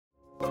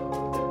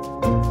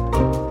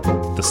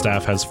The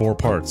staff has 4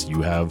 parts.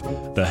 You have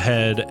the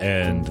head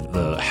and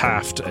the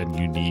haft, and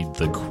you need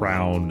the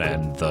crown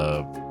and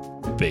the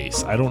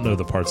base. I don't know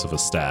the parts of a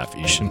staff,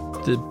 Ishan.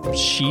 The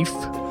sheath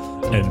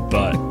and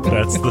butt.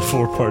 That's the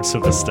 4 parts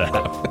of a staff.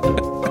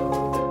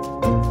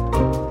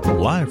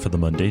 Live for the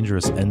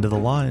Mundangerous End of the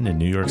Line in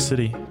New York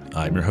City,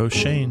 I'm your host,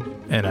 Shane.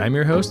 And I'm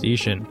your host,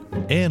 Ishan.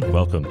 And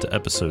welcome to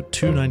episode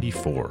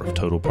 294 of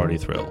Total Party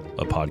Thrill,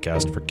 a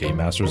podcast for game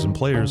masters and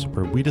players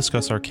where we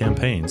discuss our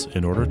campaigns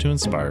in order to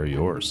inspire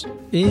yours.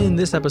 In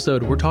this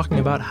episode, we're talking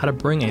about how to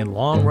bring a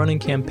long-running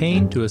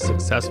campaign to a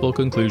successful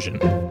conclusion.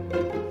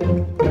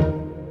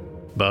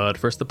 But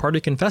first, the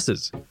party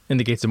confesses in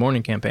the Gates of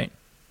Morning campaign.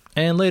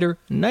 And later,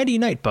 Nighty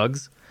Night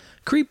Bugs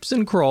creeps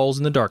and crawls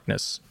in the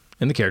darkness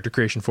in the Character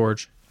Creation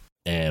Forge.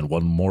 And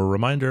one more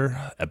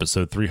reminder,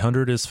 episode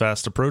 300 is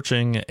fast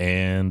approaching,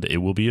 and it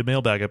will be a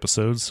mailbag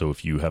episode, so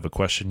if you have a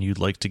question you'd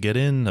like to get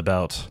in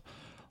about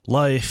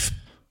life,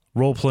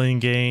 role-playing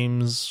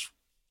games,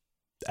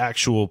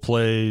 actual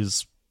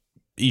plays,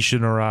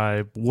 Ishan or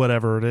I,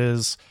 whatever it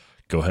is,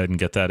 go ahead and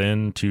get that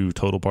in to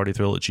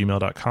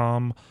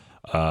totalpartythrill@gmail.com.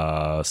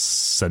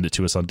 Send it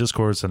to us on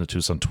Discord, send it to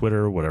us on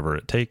Twitter, whatever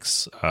it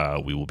takes.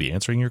 We will be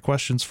answering your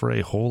questions for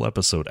a whole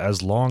episode,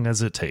 as long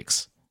as it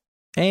takes.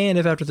 And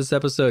if after this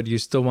episode you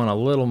still want a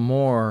little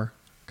more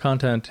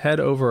content, head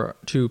over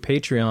to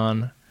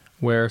Patreon,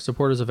 where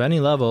supporters of any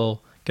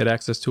level get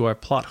access to our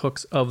plot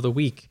hooks of the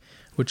week,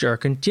 which are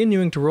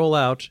continuing to roll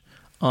out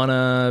on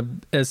a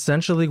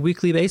essentially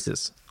weekly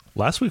basis.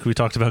 Last week we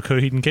talked about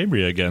Coheed and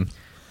Cambria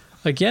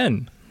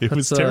again. It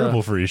was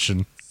terrible for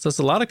Ishan. So it's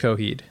a lot of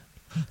Coheed.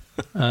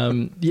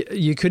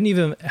 You couldn't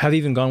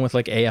even gone with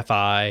like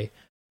AFI.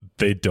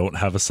 They don't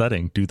have a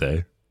setting, do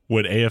they?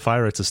 When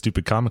AFI writes a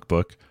stupid comic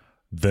book,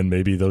 then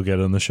maybe they'll get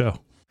on the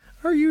show.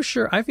 Are you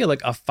sure? I feel like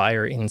A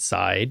Fire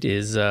Inside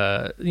is,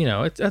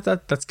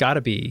 that's got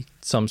to be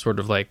some sort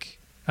of like,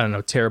 I don't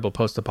know, terrible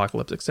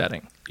post-apocalyptic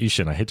setting.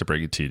 Ishan, I hate to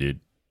break it to you, dude.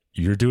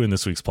 You're doing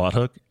this week's plot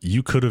hook.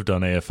 You could have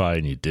done AFI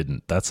and you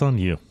didn't. That's on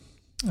you.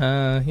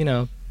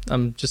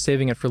 I'm just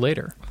saving it for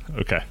later.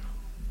 Okay.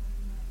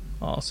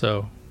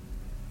 Also,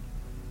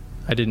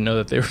 I didn't know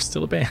that they were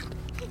still a band.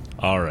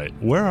 All right,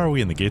 where are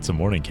we in the Gates of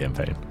Morning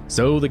campaign?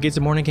 So, the Gates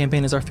of Morning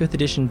campaign is our 5th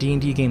edition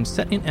D&D game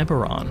set in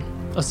Eberron,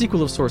 a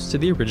sequel of sorts to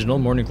the original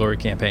Morning Glory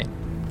campaign.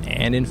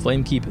 And in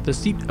Flamekeep, the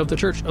seat of the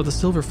Church of the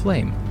Silver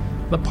Flame,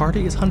 the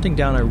party is hunting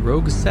down a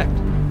rogue sect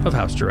of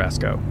House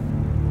Jarasco.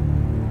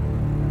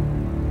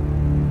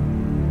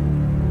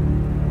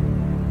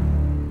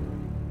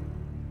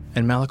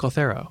 And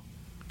Malacalthero,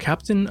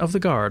 captain of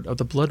the guard of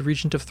the Blood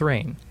Regent of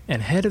Thrain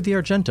and head of the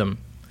Argentum,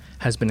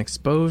 has been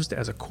exposed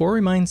as a quarry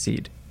mine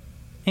seed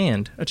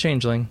and a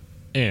changeling.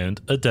 And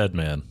a dead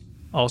man.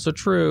 Also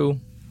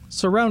true.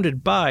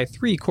 Surrounded by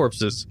 3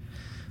 corpses.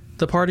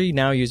 The party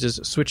now uses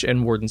Switch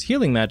and Warden's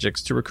healing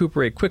magics to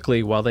recuperate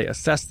quickly while they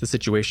assess the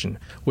situation,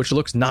 which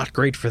looks not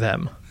great for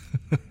them.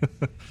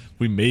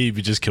 We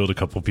maybe just killed a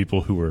couple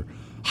people who were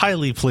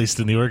highly placed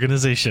in the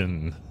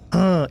organization.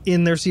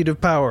 In their seat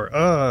of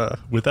power.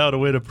 Without a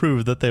way to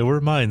prove that they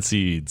were mind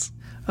seeds.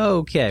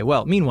 Okay,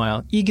 well,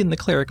 meanwhile, Egan the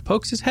cleric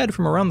pokes his head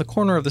from around the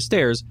corner of the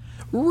stairs,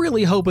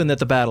 really hoping that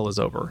the battle is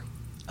over.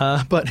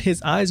 But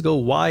his eyes go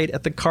wide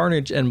at the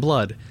carnage and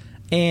blood,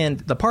 and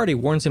the party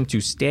warns him to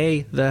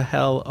stay the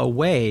hell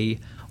away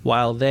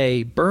while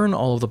they burn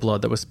all of the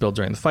blood that was spilled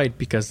during the fight,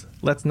 because,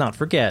 let's not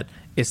forget,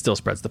 it still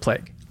spreads the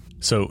plague.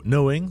 So,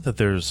 knowing that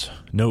there's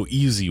no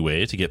easy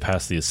way to get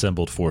past the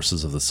assembled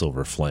forces of the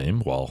Silver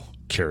Flame while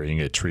carrying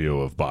a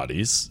trio of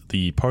bodies,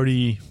 the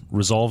party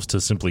resolves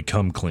to simply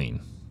come clean.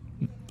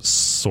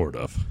 Sort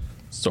of.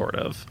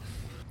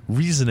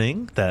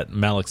 Reasoning that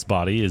Malik's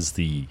body is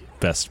the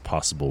best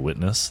possible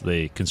witness,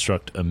 they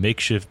construct a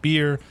makeshift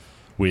bier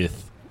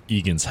with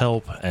Egan's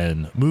help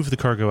and move the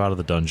cargo out of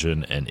the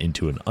dungeon and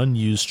into an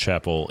unused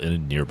chapel in a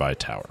nearby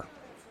tower.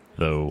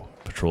 Though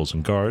patrols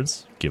and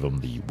guards give them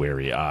the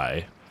wary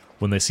eye,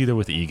 when they see they're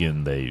with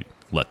Egan, they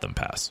let them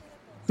pass.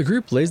 The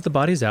group lays the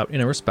bodies out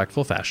in a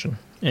respectful fashion,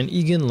 and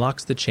Egan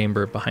locks the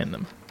chamber behind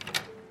them.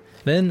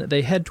 Then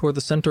they head toward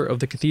the center of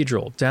the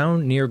cathedral,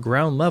 down near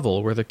ground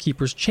level where the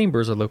keeper's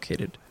chambers are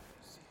located.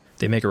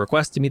 They make a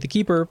request to meet the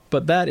keeper,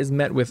 but that is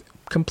met with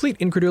complete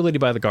incredulity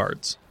by the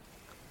guards.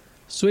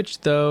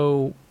 Switch,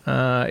 though,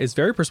 is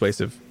very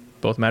persuasive,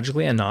 both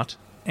magically and not,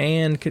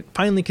 and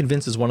finally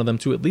convinces one of them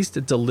to at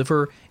least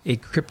deliver a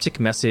cryptic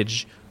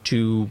message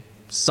to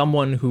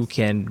someone who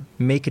can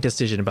make a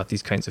decision about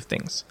these kinds of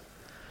things.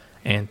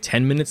 And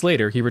 10 minutes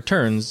later, he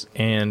returns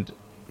and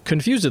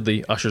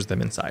confusedly ushers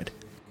them inside.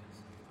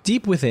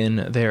 Deep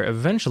within, they're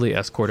eventually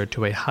escorted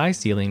to a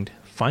high-ceilinged,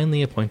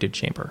 finely appointed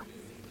chamber.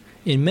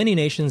 In many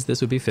nations,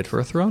 this would be fit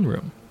for a throne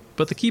room,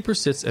 but the keeper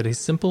sits at a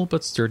simple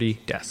but sturdy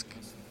desk.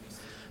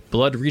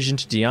 Blood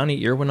Regent Diani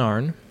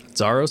Irwinarn,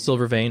 Zaro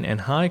Silvervein,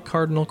 and High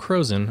Cardinal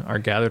Crozin are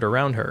gathered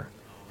around her,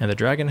 and the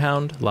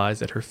Dragonhound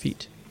lies at her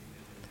feet.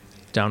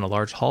 Down a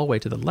large hallway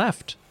to the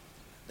left,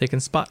 they can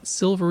spot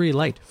silvery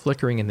light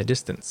flickering in the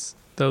distance,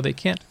 though they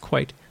can't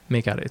quite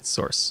make out its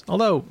source.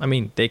 Although, I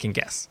mean, they can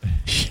guess.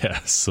 Yeah,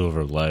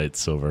 silver light,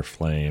 silver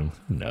flame.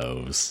 Who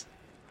knows?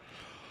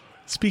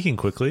 Speaking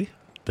quickly,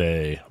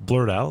 they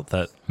blurt out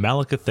that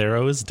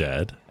Malakathero is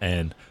dead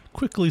and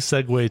quickly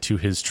segue to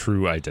his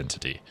true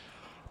identity.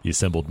 The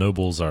assembled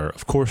nobles are,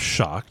 of course,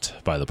 shocked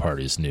by the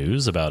party's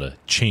news about a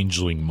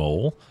changeling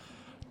mole.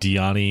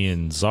 Diani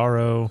and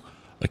Zaro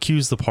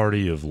accuse the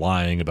party of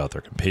lying about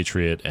their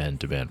compatriot and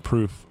demand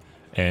proof,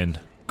 and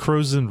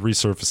Crozon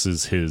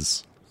resurfaces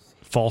his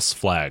false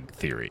flag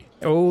theory.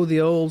 Oh,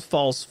 the old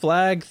false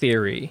flag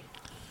theory.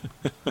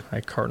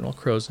 Hi, Cardinal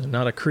Crozon,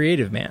 not a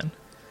creative man.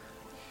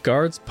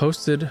 Guards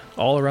posted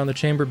all around the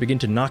chamber begin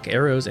to knock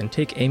arrows and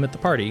take aim at the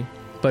party,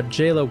 but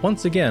Jayla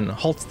once again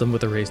halts them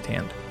with a raised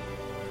hand.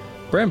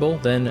 Bramble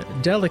then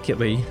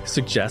delicately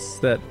suggests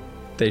that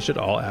they should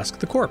all ask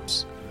the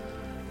corpse.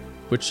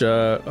 Which,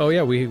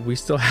 we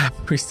still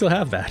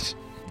have that.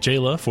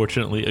 Jayla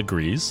fortunately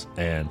agrees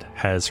and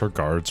has her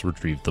guards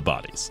retrieve the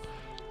bodies.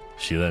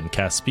 She then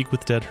casts Speak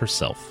with Dead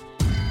herself.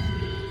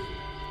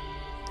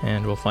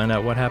 And we'll find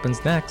out what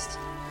happens next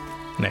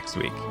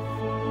week.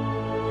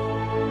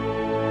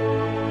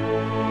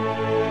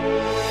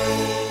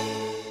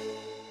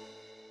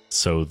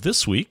 So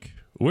this week,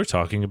 we're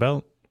talking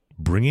about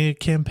bringing a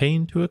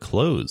campaign to a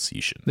close,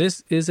 Yishin.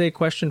 This is a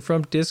question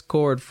from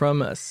Discord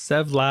from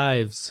Sev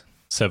Lives.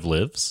 Sev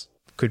Lives?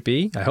 Could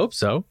be. I hope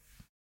so.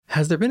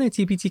 Has there been a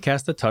TPT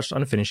cast that touched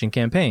on finishing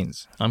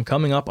campaigns? I'm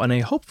coming up on a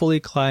hopefully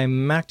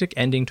climactic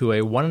ending to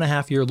a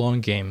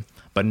 1.5-year-long game,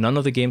 but none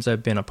of the games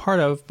I've been a part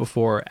of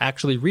before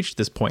actually reached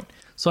this point,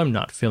 so I'm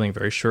not feeling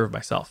very sure of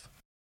myself.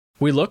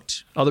 We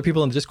looked, other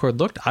people in the Discord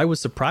looked. I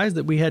was surprised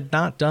that we had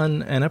not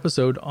done an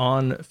episode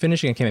on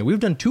finishing a campaign. We've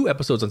done 2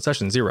 episodes on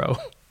Session 0.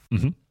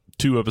 Mm-hmm.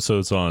 2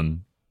 episodes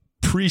on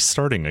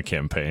pre-starting a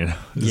campaign.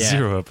 Yeah.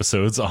 0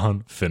 episodes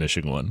on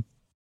finishing one.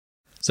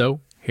 So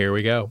here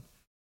we go.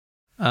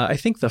 I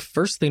think the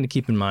first thing to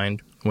keep in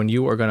mind when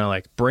you are going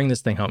to bring this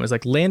thing home is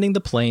landing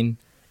the plane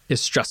is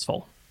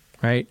stressful,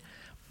 right?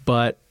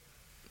 But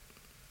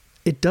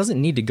it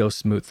doesn't need to go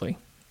smoothly.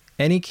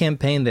 Any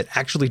campaign that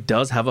actually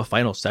does have a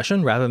final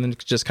session rather than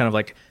just kind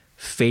of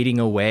fading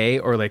away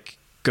or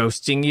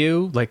ghosting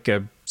you like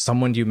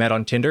someone you met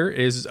on Tinder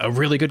is a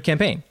really good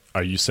campaign.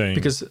 Are you saying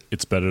because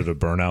it's better to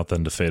burn out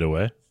than to fade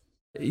away?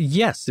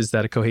 Yes. Is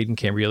that a Coheed and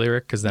Cambria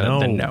lyric? Because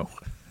then no.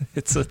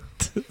 It's a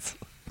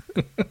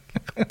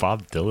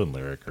Bob Dylan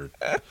lyric or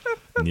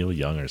Neil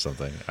Young or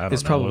something. I don't know.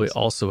 It's probably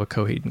also a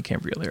Coheed and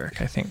Cambria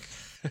lyric, I think.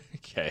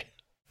 Okay.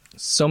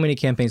 So many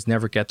campaigns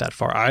never get that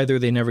far. Either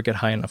they never get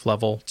high enough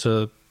level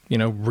to,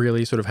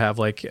 really sort of have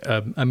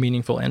a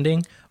meaningful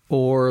ending,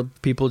 or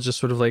people just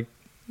sort of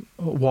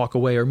walk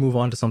away or move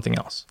on to something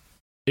else.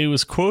 It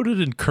was quoted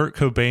in Kurt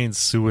Cobain's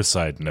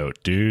suicide note,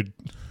 dude.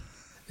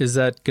 Is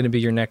that going to be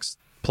your next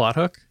plot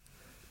hook?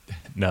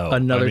 No.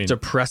 Another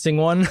depressing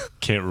one?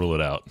 Can't rule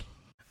it out.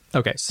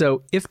 Okay,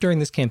 so if during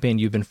this campaign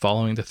you've been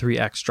following the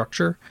 3-act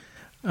structure,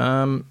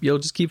 you'll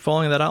just keep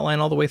following that outline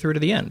all the way through to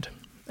the end.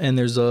 And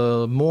there's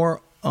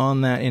more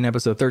on that in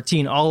episode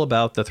 13, all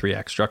about the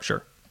 3-act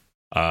structure.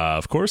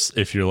 Of course,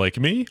 if you're like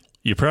me,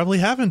 you probably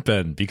haven't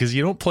been because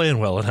you don't plan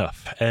well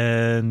enough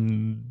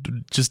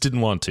and just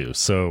didn't want to.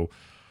 So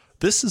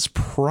this is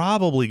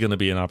probably going to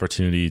be an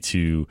opportunity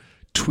to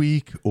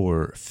tweak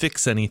or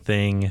fix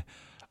anything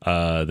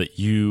that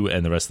you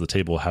and the rest of the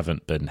table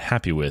haven't been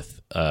happy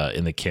with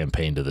in the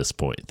campaign to this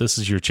point. This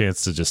is your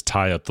chance to just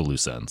tie up the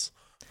loose ends.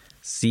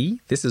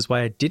 See, this is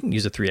why I didn't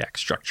use a 3-act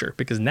structure,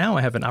 because now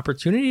I have an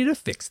opportunity to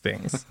fix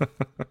things.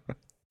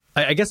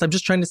 I guess I'm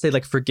just trying to say,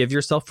 forgive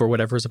yourself for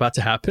whatever's about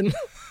to happen.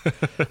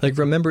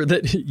 Remember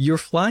that you're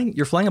flying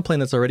a plane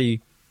that's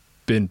already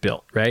been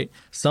built, right?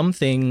 Some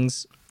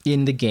things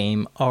in the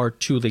game are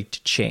too late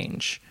to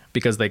change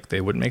because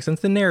they wouldn't make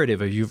sense in the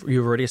narrative, or you've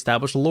already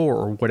established lore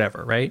or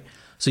whatever, right?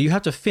 So you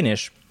have to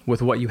finish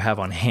with what you have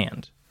on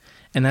hand.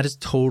 And that is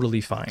totally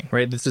fine,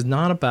 right? This is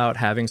not about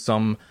having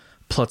some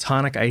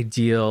platonic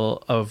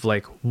ideal of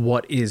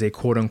what is a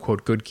quote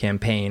unquote good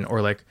campaign,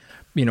 or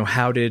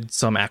how did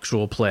some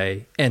actual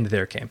play end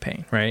their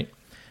campaign, right?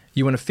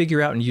 You want to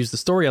figure out and use the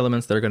story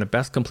elements that are going to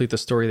best complete the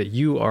story that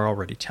you are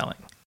already telling.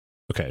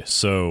 Okay,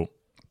 so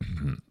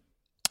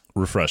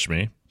refresh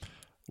me.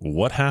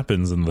 What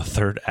happens in the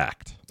 3rd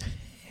act?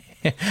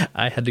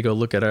 I had to go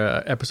look at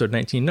episode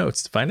 19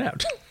 notes to find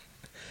out.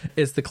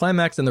 It's the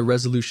climax and the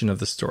resolution of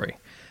the story.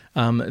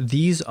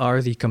 These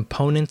are the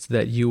components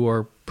that you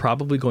are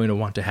probably going to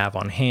want to have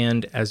on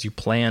hand as you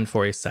plan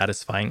for a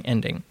satisfying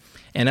ending.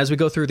 And as we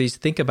go through these,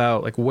 think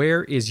about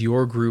where is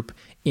your group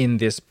in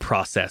this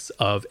process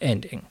of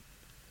ending?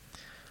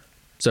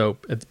 So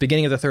at the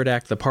beginning of the 3rd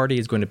act, the party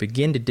is going to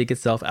begin to dig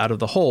itself out of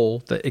the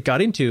hole that it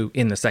got into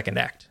in the 2nd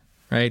act,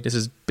 right? This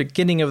is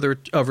beginning of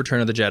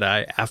Return of the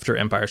Jedi after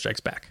Empire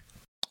Strikes Back.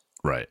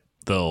 Right.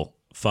 They'll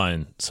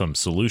find some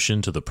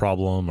solution to the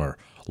problem or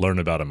learn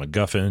about a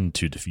MacGuffin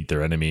to defeat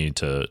their enemy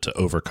to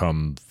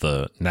overcome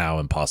the now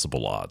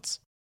impossible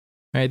odds.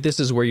 Right. This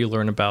is where you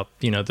learn about,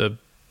 the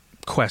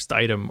quest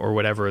item or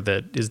whatever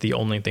that is the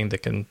only thing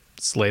that can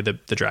slay the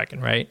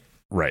dragon, right?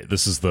 Right.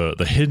 This is the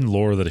hidden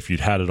lore that if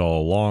you'd had it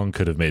all along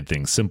could have made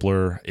things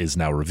simpler, is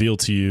now revealed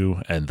to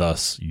you, and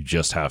thus you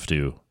just have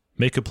to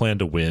make a plan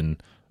to win,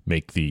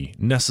 make the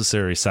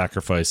necessary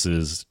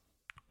sacrifices,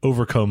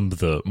 overcome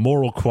the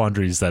moral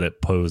quandaries that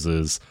it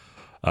poses,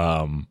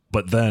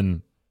 but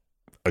then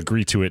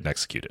agree to it and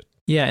execute it.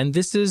 Yeah, and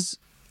this is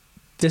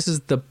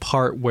the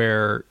part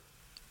where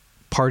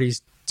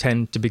parties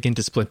tend to begin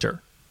to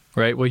splinter,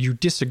 right? Well, you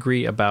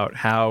disagree about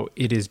how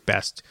it is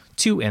best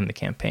to end the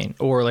campaign,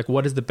 or like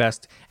what is the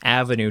best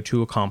avenue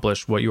to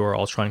accomplish what you are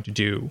all trying to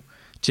do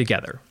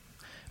together.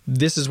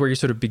 This is where you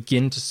sort of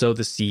begin to sow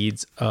the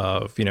seeds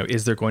of,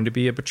 is there going to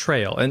be a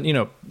betrayal?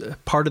 And,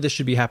 part of this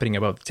should be happening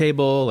above the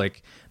table.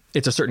 Like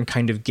it's a certain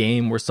kind of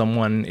game where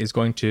someone is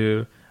going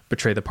to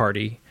betray the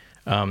party,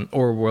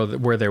 or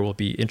where there will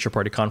be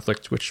intra-party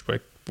conflict, which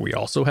we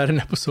also had an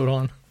episode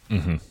on.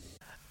 Mm-hmm.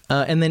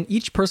 And then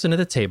each person at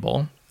the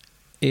table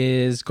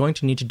is going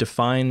to need to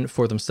define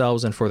for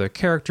themselves and for their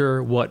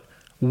character what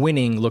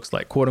winning looks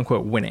like, quote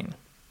unquote winning.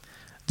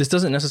 This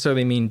doesn't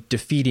necessarily mean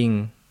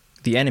defeating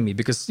the enemy,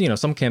 because,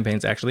 some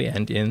campaigns actually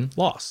end in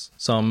loss.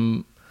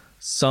 Some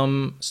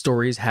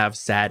stories have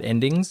sad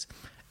endings,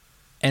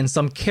 and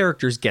some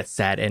characters get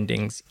sad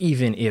endings,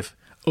 even if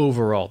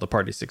overall the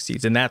party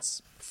succeeds. And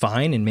that's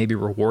fine and maybe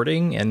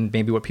rewarding and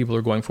maybe what people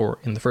are going for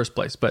in the first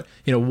place. But,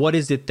 what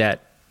is it that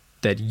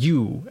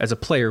you as a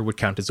player would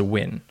count as a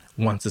win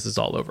once this is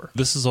all over?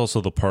 This is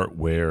also the part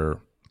where,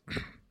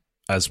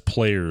 as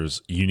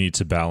players, you need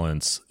to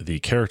balance the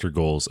character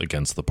goals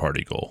against the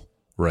party goal,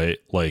 right?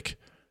 Like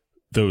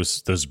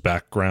those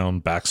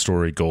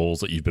backstory goals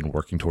that you've been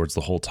working towards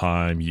the whole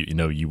time.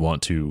 You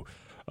want to,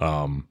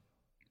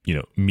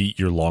 meet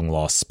your long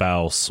lost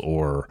spouse,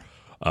 or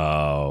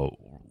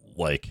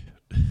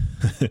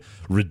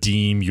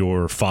redeem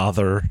your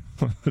father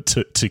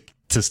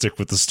to stick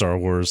with the Star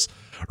Wars,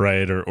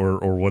 right?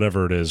 Or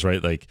whatever it is,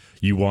 right? Like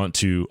you want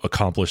to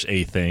accomplish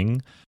a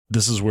thing.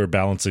 This is where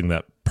balancing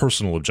that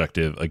personal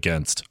objective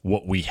against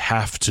what we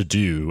have to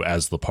do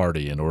as the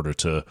party in order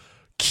to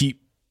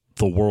keep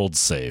the world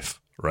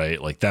safe,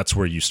 right? Like that's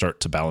where you start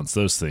to balance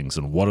those things.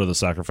 And what are the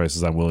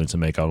sacrifices I'm willing to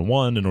make on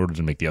one in order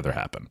to make the other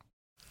happen?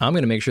 I'm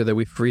going to make sure that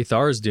we free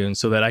Thar's Dune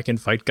so that I can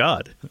fight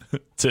God.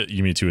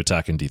 You mean to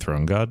attack and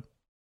dethrone God?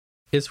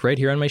 It's right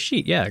here on my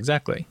sheet. Yeah,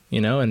 exactly.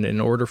 And in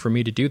order for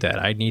me to do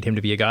that, I need him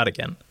to be a god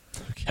again.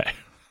 Okay.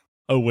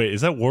 Oh, wait,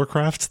 is that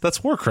Warcraft?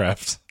 That's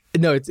Warcraft.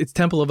 No, it's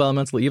Temple of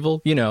Elemental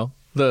Evil.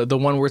 The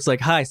one where it's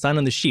like, hi, sign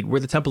on the sheet. We're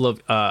the Temple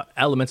of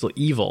Elemental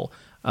Evil.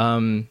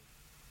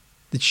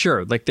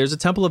 Sure, like there's a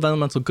Temple of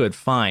Elemental Good,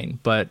 fine.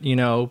 But,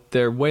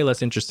 they're way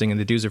less interesting and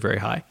the dues are very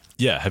high.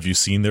 Yeah, have you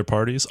seen their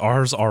parties?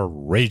 Ours are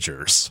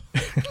ragers.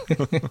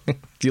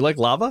 Do you like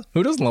lava?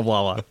 Who doesn't love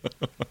lava?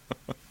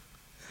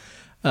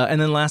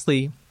 And then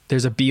lastly,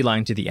 there's a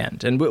beeline to the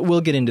end. And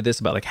we'll get into this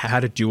about like how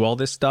to do all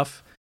this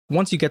stuff.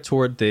 Once you get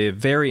toward the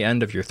very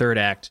end of your third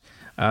act,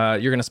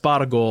 you're going to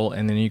spot a goal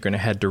and then you're going to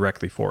head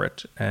directly for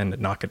it and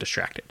not get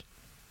distracted,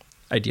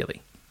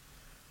 ideally.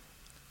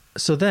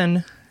 So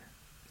then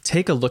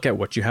take a look at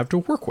what you have to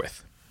work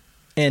with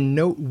and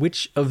note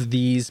which of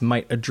these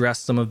might address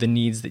some of the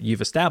needs that you've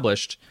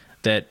established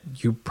that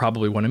you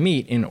probably want to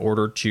meet in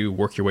order to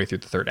work your way through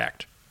the third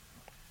act.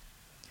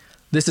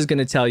 This is going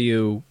to tell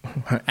you,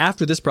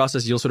 after this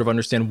process, you'll sort of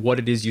understand what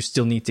it is you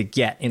still need to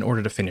get in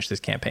order to finish this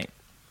campaign.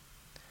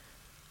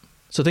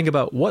 So think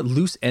about what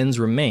loose ends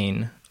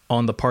remain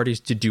on the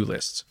party's to-do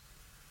list.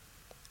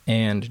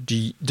 And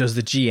does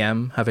the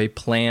GM have a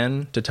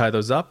plan to tie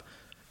those up?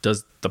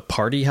 Does the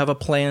party have a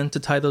plan to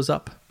tie those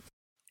up?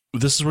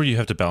 This is where you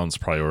have to balance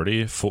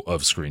priority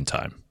of screen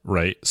time,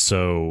 right?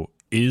 So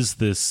is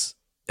this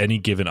any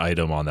given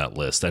item on that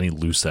list, any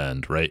loose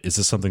end, right? Is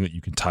this something that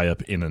you can tie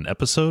up in an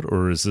episode,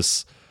 or is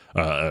this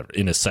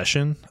in a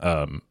session?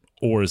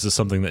 Or is this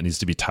something that needs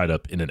to be tied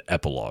up in an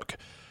epilogue,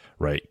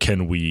 right?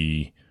 Can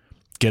we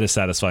get a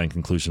satisfying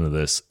conclusion to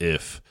this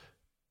if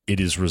it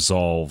is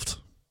resolved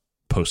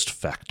post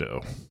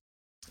facto?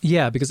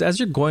 Yeah, because as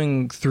you're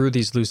going through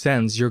these loose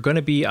ends, you're going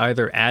to be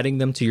either adding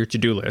them to your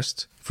to-do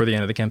list for the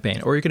end of the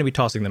campaign, or you're going to be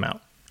tossing them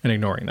out and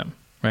ignoring them,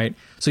 right?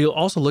 So you'll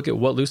also look at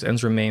what loose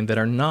ends remain that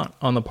are not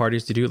on the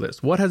party's to-do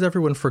list. What has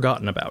everyone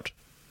forgotten about?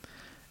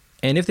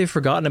 And if they've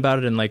forgotten about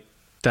it and like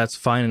that's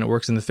fine and it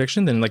works in the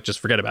fiction, then like just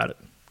forget about it.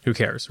 Who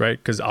cares, right?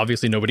 Because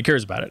obviously nobody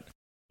cares about it.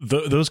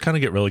 Those kind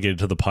of get relegated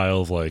to the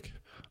pile of like,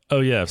 oh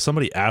yeah, if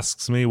somebody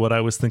asks me what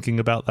I was thinking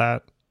about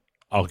that,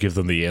 I'll give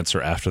them the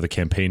answer after the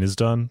campaign is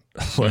done.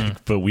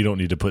 But we don't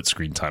need to put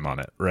screen time on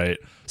it, right?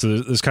 So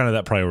there's kind of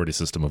that priority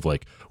system of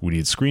like, we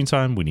need screen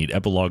time, we need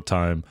epilogue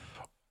time.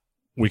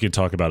 We can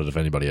talk about it if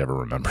anybody ever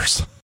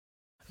remembers.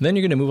 Then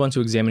you're going to move on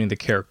to examining the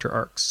character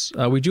arcs.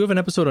 We do have an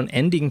episode on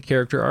ending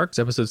character arcs,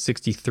 episode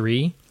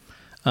 63.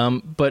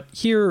 But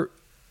here,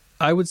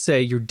 I would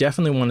say you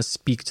definitely want to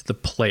speak to the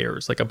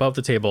players, like above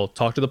the table,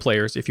 talk to the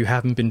players if you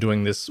haven't been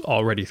doing this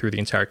already through the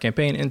entire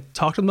campaign, and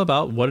talk to them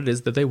about what it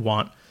is that they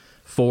want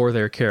for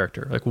their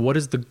character. Like, what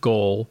is the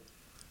goal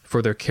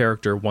for their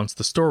character once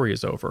the story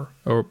is over,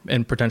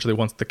 and potentially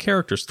once the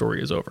character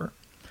story is over?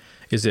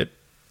 Is it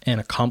an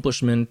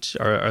accomplishment?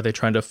 Are they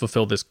trying to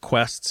fulfill this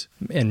quest?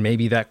 And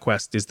maybe that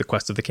quest is the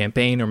quest of the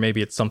campaign, or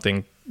maybe it's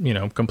something,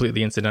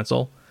 completely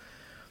incidental.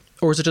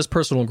 Or is it just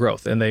personal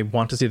growth and they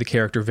want to see the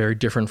character very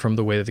different from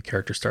the way that the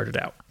character started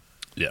out?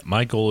 Yeah,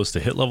 my goal is to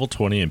hit level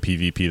 20 and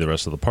PvP the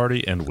rest of the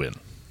party and win.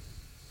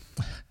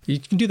 You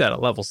can do that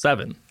at level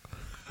 7.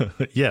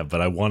 Yeah,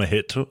 but I want to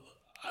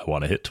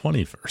hit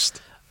 20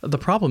 first. The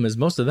problem is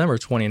most of them are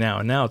 20 now,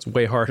 and now it's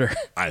way harder.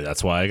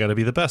 That's why I got to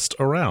be the best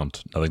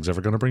around. Nothing's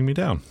ever going to bring me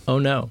down. Oh,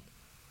 no.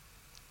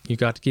 You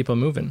got to keep on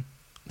moving.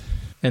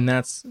 And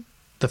that's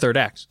the third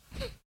act.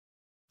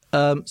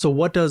 So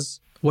what does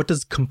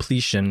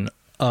completion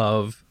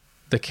of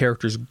the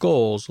character's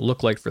goals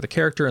look like for the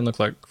character and look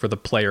like for the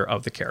player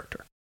of the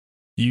character?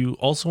 You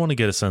also want to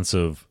get a sense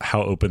of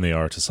how open they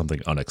are to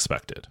something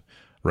unexpected,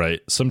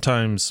 right?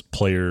 Sometimes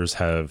players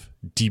have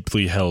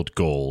deeply held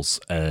goals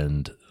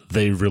and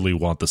they really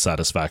want the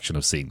satisfaction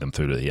of seeing them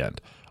through to the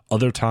end.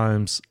 Other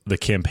times, the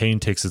campaign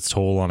takes its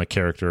toll on a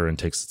character and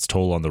takes its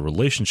toll on the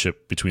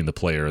relationship between the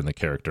player and the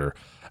character,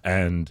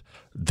 and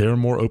they're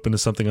more open to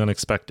something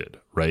unexpected,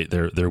 right?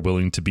 They're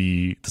willing to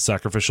be the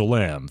sacrificial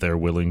lamb. They're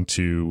willing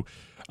to,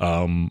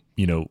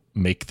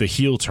 make the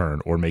heel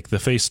turn or make the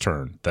face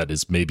turn that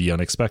is maybe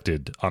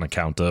unexpected on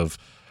account of,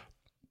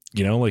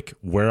 like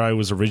where I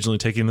was originally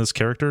taking this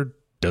character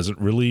doesn't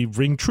really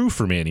ring true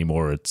for me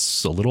anymore.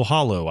 It's a little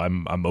hollow.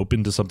 I'm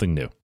open to something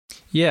new.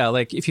 Yeah,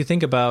 like if you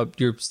think about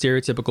your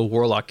stereotypical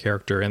warlock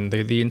character and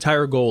the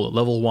entire goal at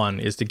level 1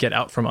 is to get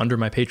out from under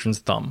my patron's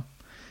thumb.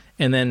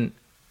 And then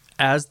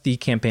as the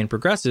campaign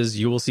progresses,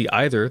 you will see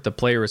either the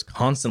player is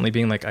constantly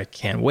being like, I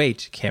can't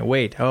wait.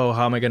 Oh,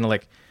 how am I going to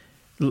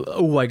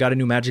I got a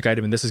new magic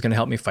item and this is going to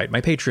help me fight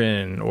my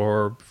patron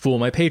or fool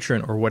my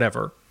patron or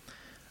whatever.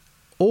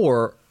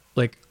 Or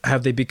like,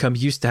 have they become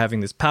used to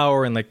having this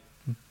power and like,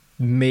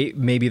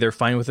 maybe they're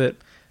fine with it.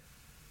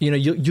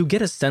 You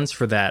get a sense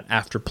for that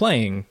after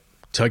playing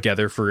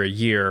together for a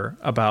year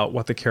about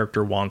what the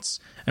character wants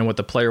and what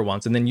the player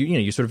wants. And then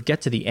you sort of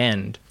get to the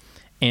end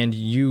and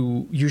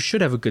you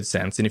should have a good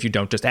sense. And if you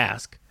don't, just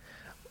ask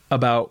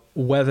about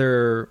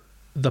whether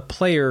the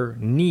player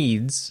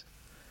needs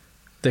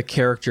the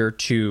character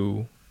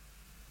to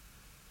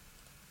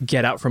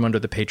get out from under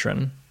the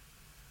patron,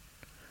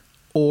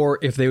 or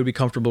if they would be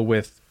comfortable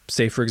with,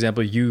 say, for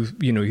example, you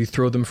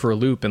throw them for a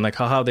loop and like,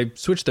 haha, they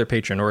switched their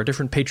patron or a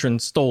different patron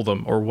stole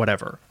them or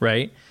whatever,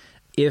 right?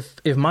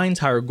 If my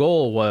entire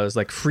goal was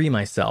like free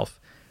myself,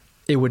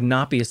 it would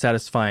not be a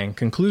satisfying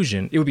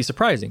conclusion. It would be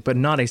surprising, but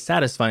not a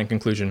satisfying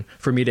conclusion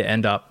for me to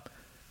end up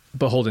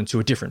beholden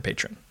to a different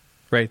patron,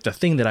 right? The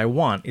thing that I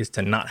want is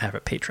to not have a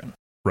patron.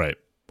 Right.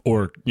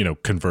 Or,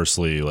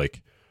 conversely,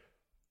 like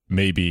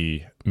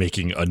maybe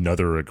making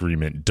another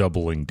agreement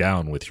doubling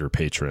down with your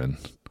patron,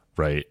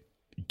 right,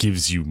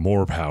 gives you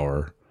more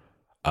power,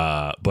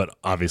 but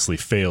obviously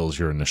fails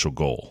your initial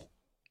goal,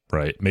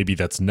 right? Maybe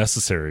that's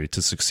necessary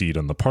to succeed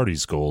on the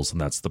party's goals, and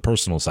that's the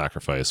personal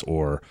sacrifice,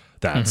 or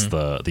that's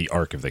the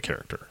arc of the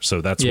character. So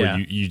that's where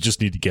you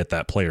just need to get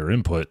that player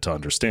input to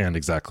understand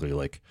exactly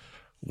like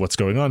what's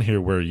going on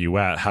here, where are you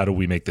at, how do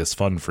we make this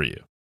fun for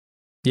you?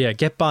 Yeah,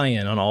 get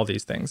buy-in on all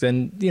these things.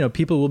 And,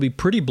 people will be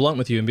pretty blunt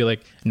with you and be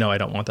like, no, I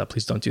don't want that.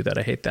 Please don't do that.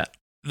 I hate that.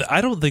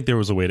 I don't think there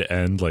was a way to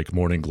end like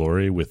Morning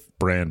Glory with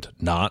Brand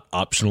not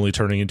optionally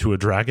turning into a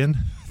dragon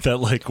that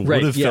like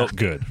would have felt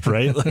good,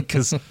 right? Like,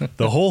 because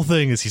the whole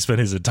thing is he spent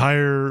his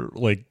entire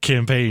like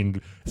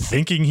campaign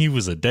thinking he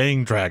was a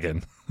dang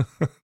dragon.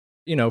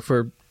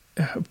 For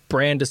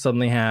Brand to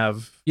suddenly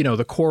have,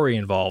 the quarry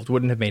involved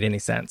wouldn't have made any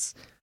sense.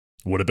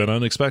 Would have been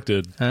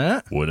unexpected.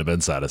 Would have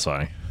been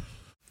satisfying.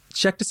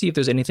 Check to see if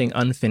there's anything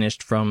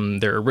unfinished from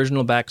their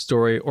original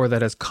backstory or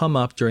that has come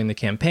up during the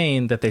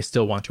campaign that they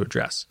still want to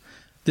address.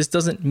 This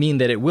doesn't mean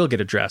that it will get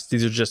addressed.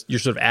 These are just,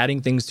 you're sort of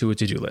adding things to a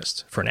to-do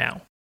list for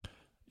now.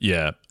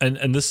 Yeah.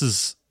 And this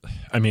is,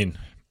 I mean,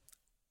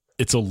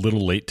 it's a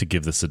little late to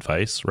give this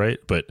advice, right?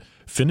 But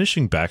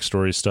finishing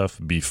backstory stuff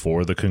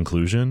before the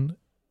conclusion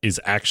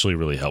is actually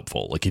really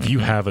helpful. Like if you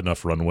have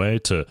enough runway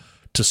to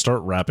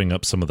start wrapping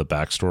up some of the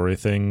backstory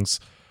things,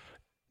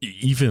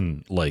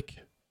 even like,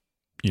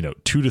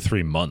 2 to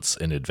 3 months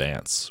in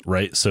advance,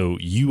 right? So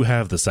you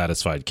have the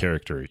satisfied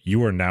character.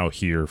 You are now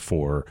here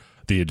for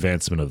the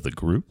advancement of the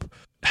group.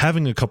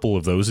 Having a couple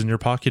of those in your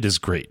pocket is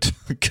great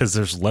because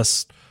there's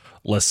less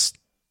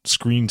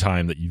screen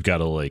time that you've got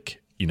to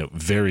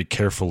very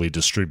carefully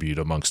distribute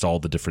amongst all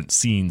the different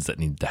scenes that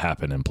need to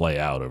happen and play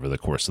out over the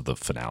course of the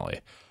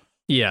finale.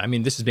 Yeah, I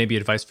mean, this is maybe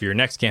advice for your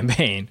next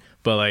campaign,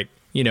 but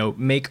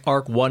make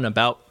arc 1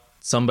 about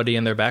somebody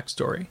and their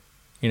backstory.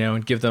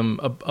 And give them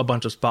a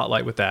bunch of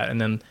spotlight with that.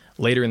 And then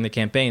later in the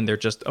campaign, they're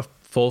just a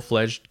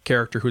full-fledged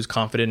character who's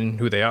confident in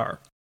who they are.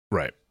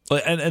 Right.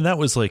 And that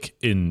was like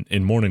in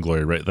Morning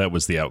Glory, right? That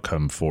was the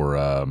outcome for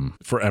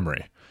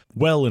Emery.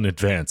 Well in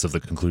advance of the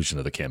conclusion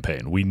of the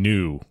campaign, we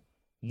knew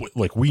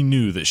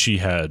that she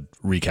had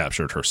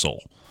recaptured her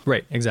soul.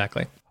 Right,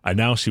 exactly. And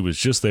now she was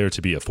just there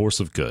to be a force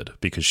of good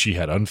because she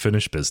had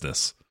unfinished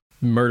business.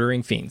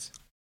 Murdering fiends.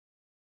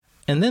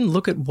 And then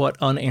look at what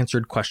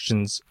unanswered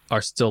questions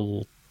are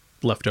still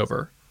left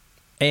over.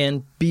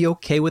 And be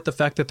okay with the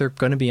fact that they're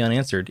going to be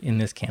unanswered in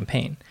this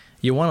campaign.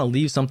 You want to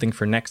leave something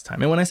for next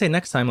time. And when I say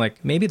next time,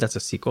 like maybe that's a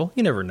sequel.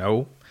 You never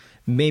know.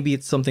 Maybe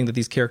it's something that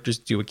these characters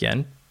do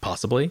again,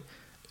 possibly.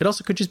 It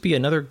also could just be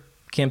another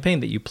campaign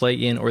that you play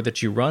in or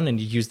that you run and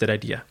you use that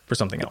idea for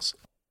something else.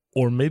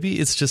 Or maybe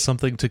it's just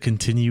something to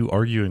continue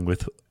arguing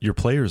with your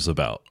players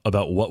about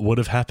what would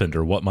have happened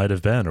or what might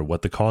have been or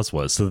what the cause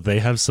was, so that they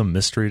have some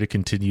mystery to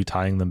continue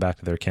tying them back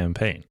to their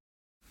campaign.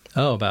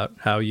 Oh, about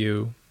how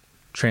you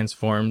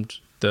transformed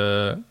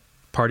the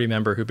party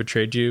member who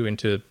betrayed you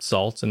into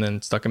salt and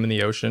then stuck him in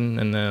the ocean,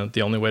 and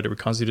the only way to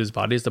reconstitute his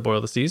body is to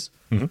boil the seas?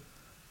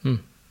 Mm-hmm.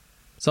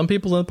 Some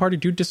people in the party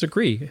do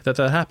disagree that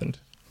happened.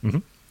 Mm-hmm.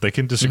 They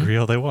can disagree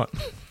all they want.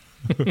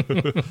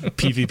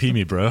 PvP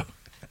me, bro.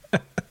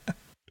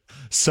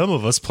 Some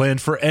of us planned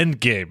for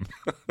endgame.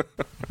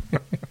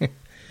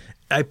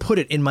 I put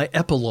it in my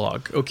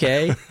epilogue,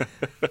 okay?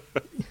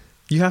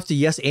 You have to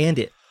yes and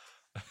it.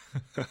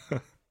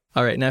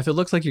 All right, now if it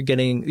looks like your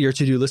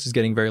to-do list is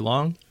getting very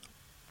long,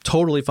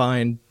 totally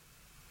fine.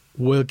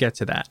 We'll get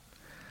to that.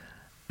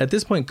 At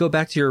this point, go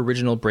back to your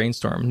original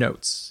brainstorm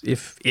notes,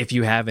 if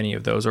you have any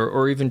of those,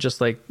 or even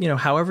just like,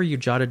 however you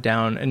jotted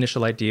down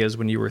initial ideas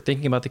when you were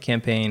thinking about the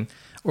campaign,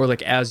 or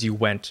like as you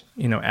went,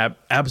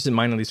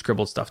 absent-mindedly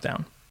scribbled stuff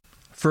down.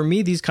 For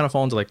me, these kind of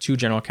fall into like two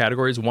general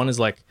categories. One is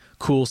like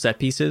cool set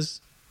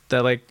pieces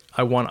that like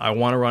I want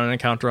to run an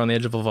encounter on the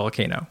edge of a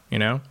volcano,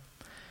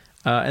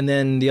 and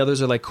then the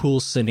others are like cool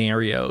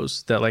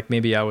scenarios that like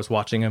maybe I was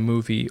watching a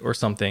movie or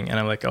something and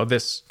I'm like, oh,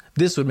 this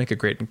would make a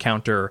great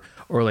encounter,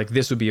 or like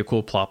this would be a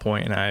cool plot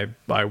point and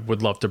I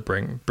would love to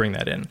bring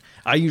that in.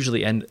 I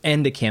usually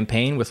end a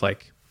campaign with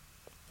like,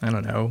 I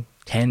don't know,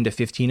 10 to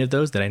 15 of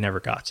those that I never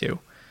got to.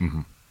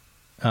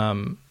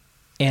 Mm-hmm.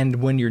 And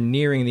when you're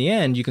nearing the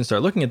end, you can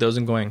start looking at those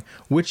and going,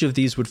 which of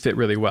these would fit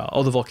really well?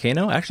 Oh, the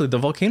volcano? Actually, the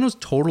volcano is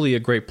totally a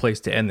great place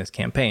to end this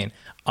campaign.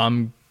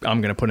 I'm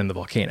going to put in the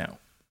volcano.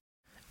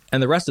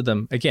 And the rest of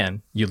them,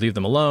 again, you leave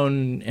them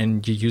alone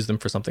and you use them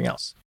for something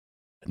else.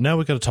 Now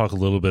we got to talk a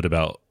little bit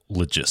about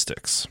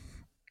logistics.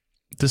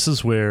 This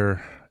is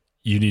where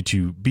you need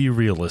to be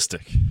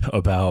realistic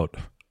about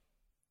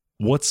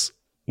what's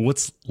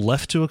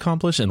left to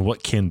accomplish and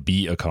what can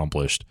be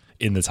accomplished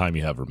in the time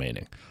you have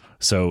remaining.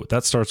 So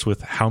that starts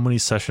with how many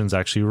sessions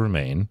actually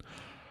remain.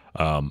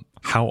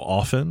 How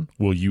often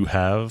will you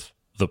have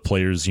the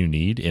players you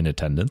need in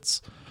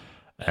attendance?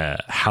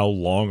 How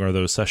long are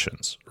those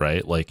sessions,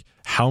 right? Like,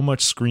 how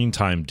much screen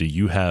time do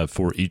you have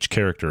for each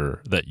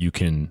character that you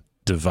can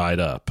divide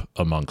up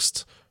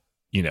amongst,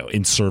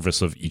 in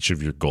service of each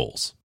of your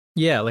goals?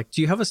 Yeah, like,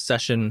 do you have a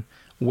session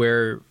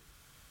where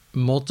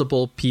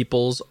multiple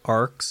people's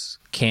arcs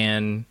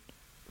can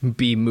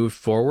be moved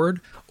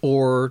forward,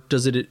 or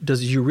does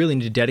you really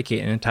need to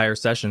dedicate an entire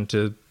session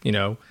to,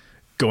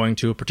 going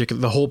to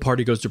the whole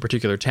party goes to a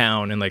particular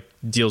town and like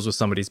deals with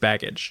somebody's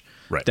baggage?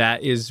 Right.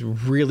 That is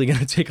really going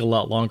to take a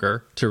lot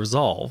longer to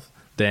resolve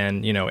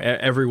than,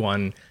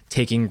 everyone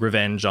taking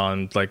revenge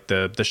on like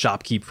the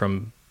shopkeep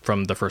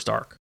from the first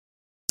arc.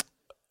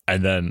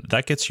 And then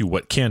that gets you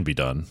what can be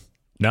done.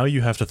 Now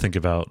you have to think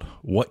about,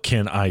 what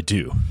can I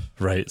do,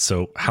 right?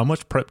 So how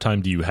much prep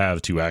time do you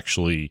have to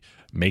actually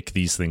make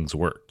these things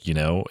work?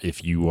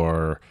 If you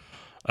are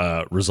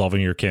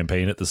resolving your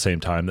campaign at the same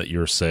time that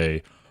you're,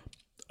 say,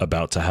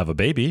 about to have a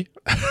baby,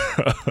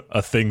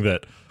 a thing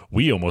that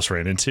we almost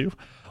ran into,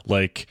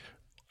 like,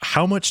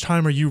 how much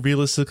time are you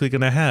realistically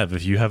going to have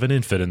if you have an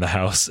infant in the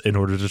house in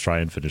order to try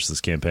and finish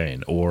this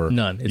campaign? Or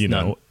none.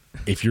 None.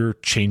 If you're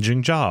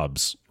changing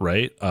jobs,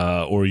 right?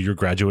 Or you're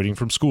graduating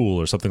from school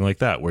or something like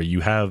that, where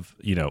you have,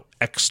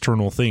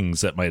 external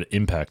things that might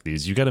impact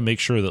these, you got to make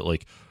sure that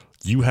like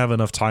you have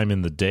enough time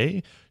in the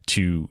day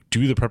to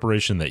do the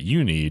preparation that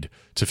you need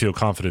to feel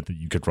confident that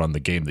you could run the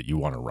game that you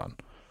want to run.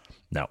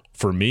 Now,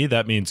 for me,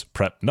 that means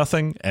prep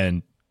nothing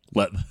and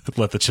let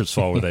the chips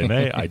fall where they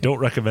may. I don't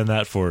recommend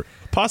that for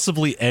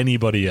possibly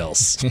anybody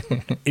else,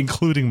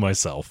 including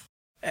myself.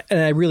 And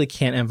I really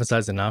can't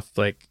emphasize enough,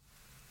 like,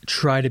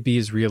 try to be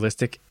as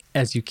realistic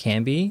as you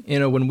can be.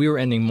 When we were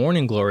ending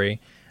Morning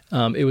Glory,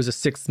 it was a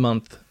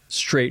 6-month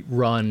straight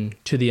run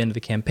to the end of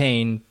the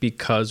campaign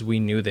because we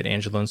knew that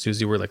Angela and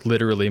Susie were like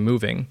literally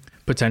moving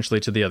potentially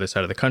to the other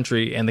side of the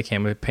country, and the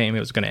campaign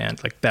was going to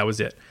end. Like, that was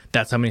it.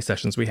 That's how many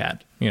sessions we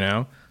had,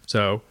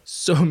 So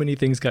many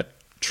things got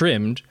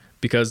trimmed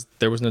because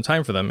there was no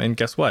time for them. And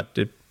guess what?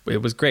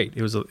 It was great.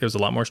 It was a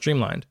lot more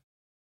streamlined.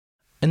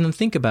 And then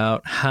think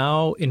about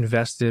how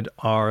invested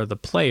are the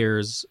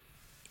players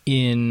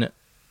in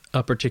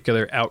a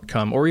particular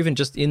outcome, or even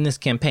just in this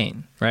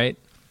campaign, right?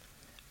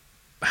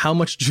 How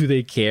much do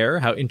they care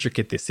how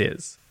intricate this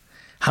is?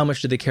 How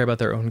much do they care about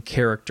their own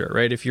character,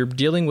 right? If you're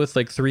dealing with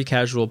like 3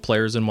 casual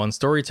players and 1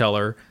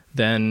 storyteller,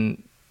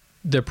 then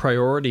the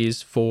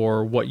priorities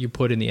for what you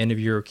put in the end of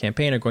your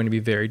campaign are going to be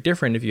very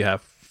different if you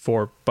have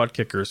 4 butt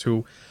kickers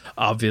who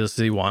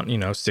obviously want,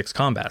 6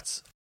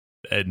 combats.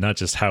 And not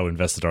just how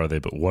invested are they,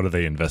 but what are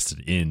they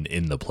invested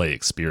in the play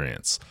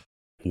experience?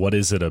 what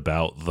is it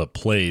about the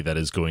play that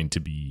is going to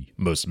be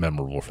most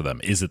memorable for them?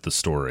 Is it the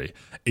story?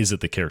 Is it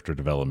the character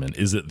development?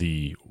 Is it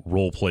the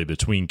role play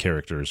between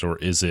characters? Or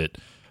is it,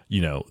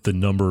 the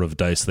number of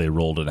dice they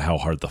rolled and how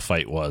hard the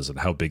fight was and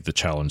how big the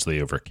challenge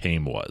they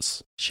overcame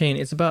was? Shane,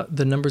 it's about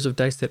the numbers of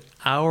dice that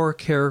our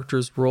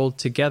characters rolled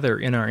together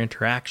in our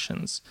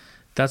interactions.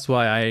 That's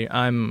why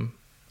I'm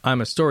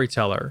a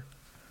storyteller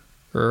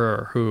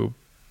who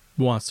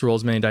wants to roll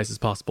as many dice as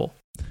possible.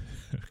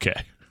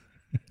 Okay.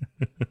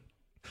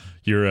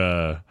 You're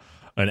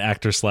an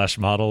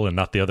actor/model and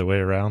not the other way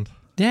around?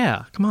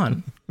 Yeah, come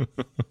on.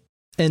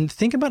 And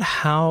think about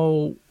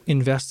how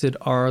invested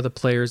are the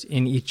players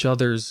in each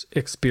other's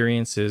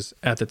experiences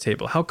at the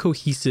table. How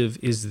cohesive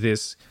is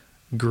this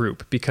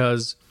group?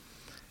 Because,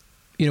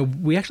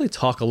 we actually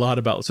talk a lot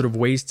about sort of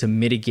ways to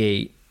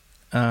mitigate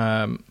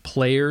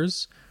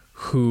players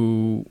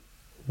who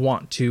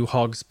want to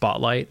hog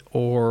spotlight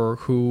or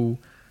who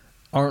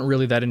aren't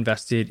really that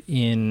invested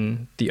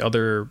in the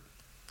other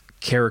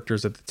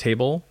characters at the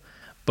table.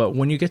 But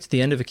when you get to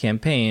the end of a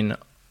campaign,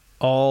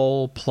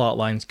 all plot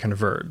lines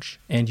converge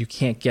and you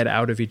can't get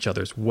out of each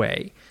other's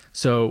way.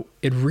 So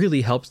it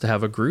really helps to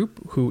have a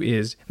group who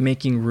is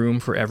making room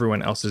for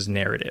everyone else's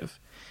narrative.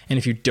 And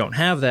if you don't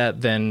have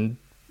that, then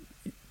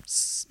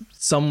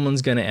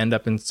someone's going to end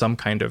up in some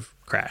kind of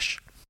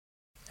crash.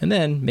 And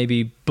then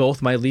maybe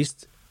both my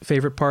least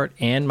favorite part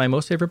and my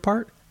most favorite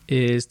part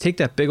is take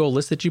that big old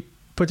list that you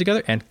put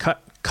together and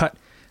cut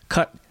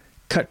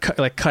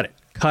it.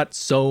 Cut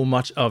so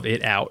much of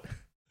it out.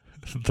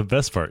 The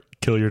best part,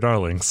 kill your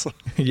darlings.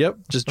 Yep,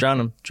 just drown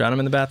them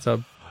in the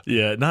bathtub.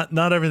 Yeah,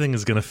 not everything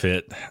is going to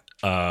fit,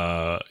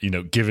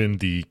 given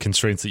the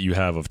constraints that you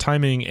have of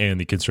timing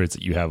and the constraints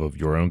that you have of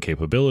your own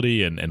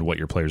capability and what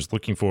your player's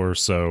looking for.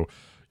 So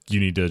you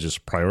need to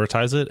just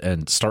prioritize it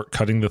and start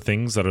cutting the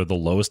things that are the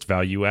lowest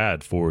value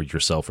add for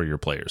yourself or your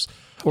players.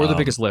 Or the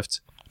biggest lift.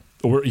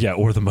 Or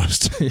the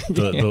most,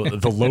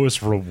 the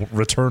lowest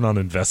return on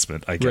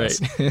investment, I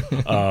guess.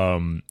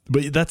 Right.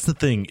 But that's the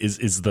thing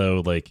is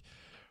though, like,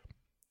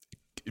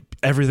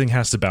 everything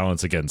has to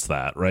balance against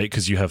that, right?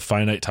 Because you have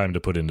finite time to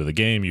put into the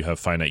game, you have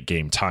finite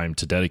game time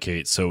to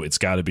dedicate, so it's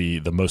got to be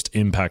the most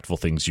impactful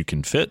things you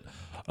can fit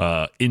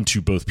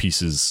into both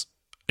pieces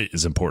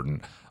is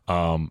important.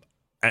 And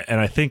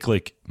I think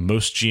like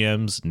most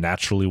GMs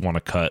naturally want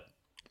to cut.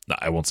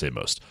 I won't say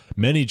most.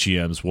 Many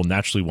GMs will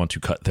naturally want to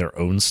cut their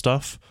own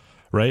stuff,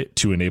 right,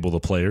 to enable the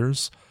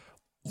players.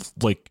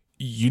 Like,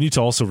 you need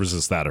to also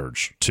resist that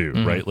urge too,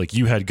 right? Like,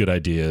 you had good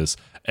ideas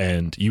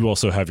and you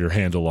also have your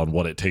handle on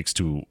what it takes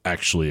to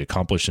actually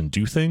accomplish and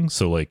do things.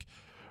 So like,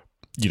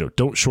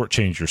 don't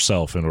shortchange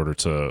yourself in order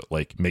to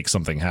like make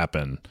something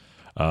happen.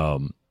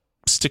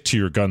 Stick to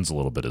your guns a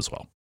little bit as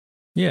well.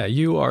 Yeah,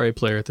 you are a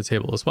player at the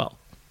table as well.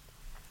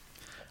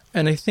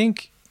 And I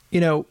think,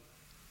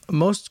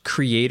 most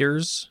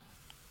creators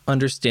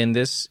understand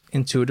this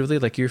intuitively.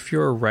 Like, if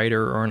you're a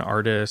writer or an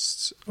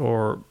artist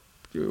or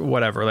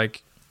whatever,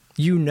 like,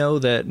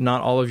 that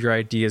not all of your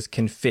ideas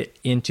can fit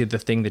into the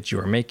thing that you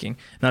are making.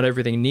 Not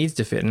everything needs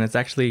to fit. And it's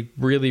actually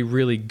really,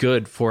 really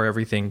good for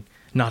everything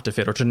not to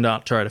fit, or to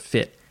not try to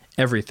fit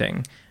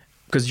everything,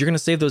 because you're going to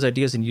save those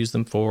ideas and use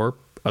them for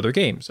other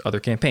games, other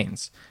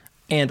campaigns.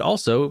 And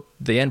also,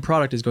 the end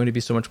product is going to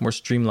be so much more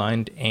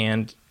streamlined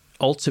and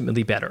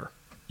ultimately better.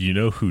 You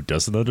know who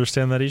doesn't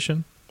understand that,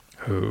 Ishan?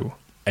 Who?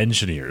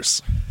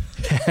 Engineers.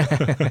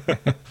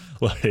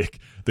 Like,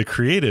 the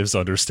creatives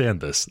understand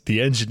this. The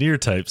engineer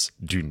types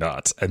do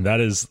not. And that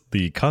is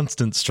the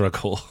constant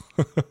struggle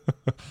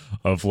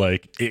of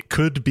like, it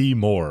could be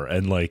more.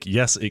 And like,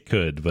 yes, it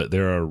could, but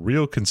there are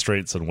real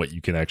constraints on what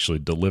you can actually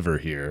deliver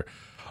here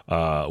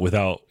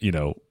without,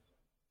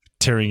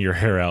 tearing your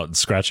hair out and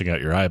scratching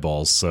out your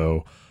eyeballs.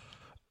 So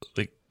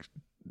like,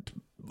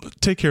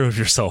 take care of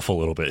yourself a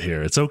little bit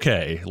here. It's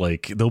okay.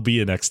 Like, there'll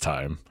be a next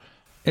time.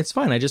 It's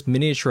fine. I just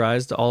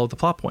miniaturized all of the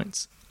plot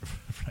points.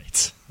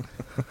 Right.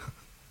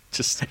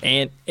 Just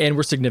and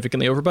we're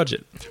significantly over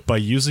budget. By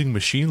using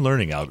machine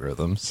learning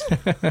algorithms,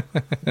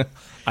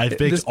 I've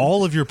baked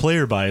all of your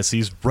player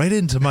biases right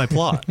into my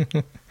plot.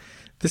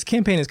 This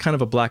campaign is kind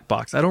of a black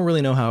box. I don't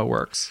really know how it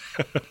works,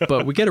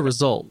 but we get a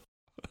result.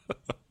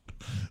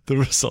 The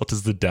result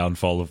is the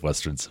downfall of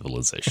Western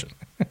civilization.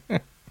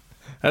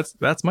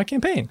 That's my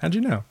campaign. How'd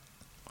you know?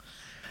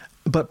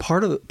 But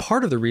part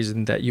of the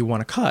reason that you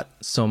want to cut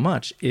so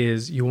much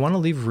is you want to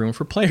leave room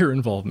for player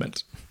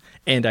involvement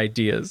and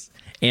ideas,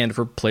 and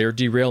for player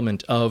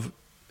derailment of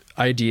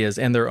ideas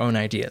and their own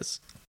ideas.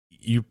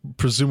 You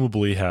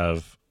presumably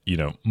have,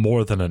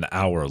 more than an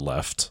hour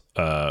left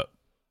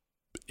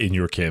in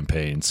your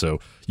campaign. So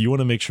you want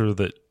to make sure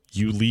that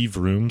you leave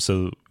room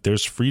so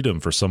there's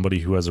freedom for somebody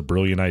who has a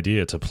brilliant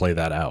idea to play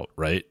that out,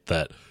 right?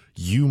 That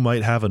you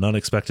might have an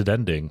unexpected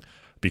ending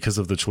because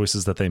of the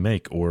choices that they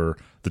make, or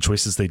the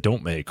choices they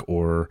don't make,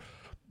 or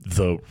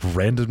the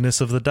randomness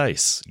of the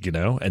dice,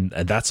 and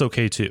that's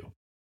okay too.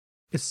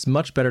 It's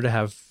much better to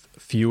have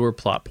fewer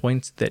plot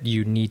points that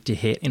you need to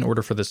hit in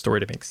order for the story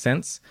to make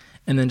sense,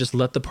 and then just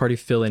let the party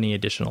fill any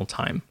additional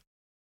time.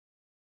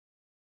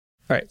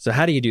 All right, so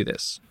how do you do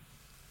this?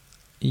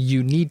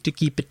 You need to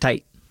keep it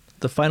tight.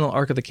 The final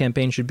arc of the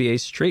campaign should be a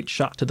straight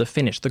shot to the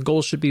finish. The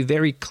goals should be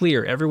very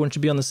clear. Everyone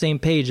should be on the same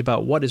page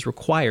about what is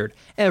required.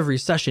 Every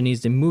session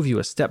needs to move you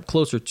a step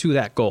closer to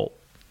that goal.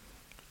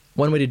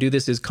 One way to do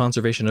this is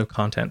conservation of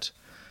content.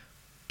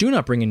 Do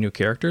not bring in new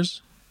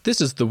characters. This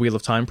is the Wheel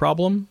of Time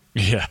problem.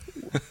 Yeah.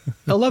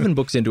 11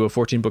 books into a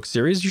 14-book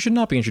series, you should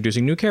not be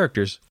introducing new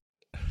characters.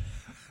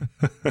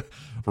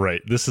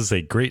 Right. This is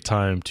a great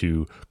time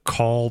to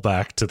call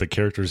back to the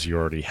characters you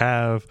already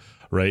have,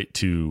 right?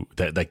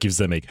 That gives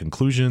them a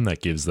conclusion,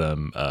 that gives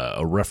them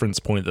a reference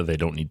point that they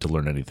don't need to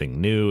learn anything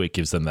new. It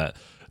gives them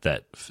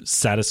that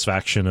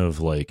satisfaction of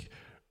like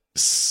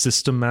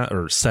system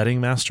or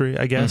setting mastery,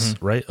 I guess,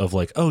 right? Of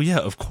like, oh yeah,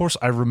 of course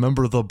I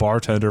remember the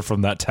bartender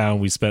from that town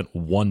we spent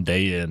one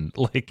day in.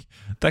 Like,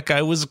 that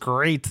guy was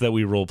great that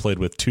we role played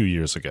with 2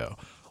 years ago.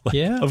 Like,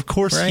 Yeah, of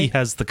course right. he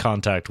has the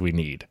contact we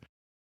need.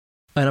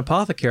 An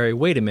apothecary,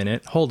 wait a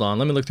minute, hold on,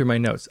 let me look through my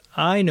notes.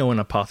 I know an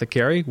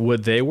apothecary.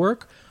 Would they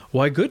work?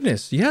 Why,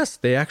 goodness, yes,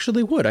 they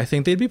actually would. I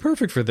think they'd be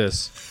perfect for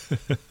this.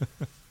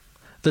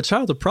 The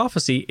Child of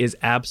Prophecy is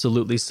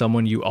absolutely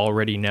someone you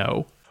already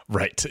know.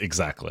 Right,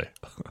 exactly.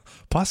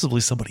 Possibly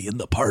somebody in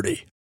the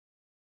party.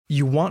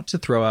 You want to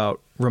throw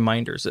out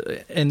reminders.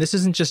 And this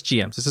isn't just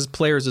GMs, this is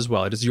players as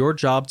well. It is your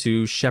job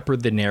to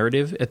shepherd the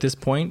narrative at this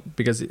point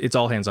because it's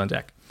all hands on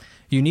deck.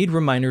 You need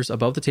reminders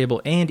above the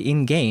table and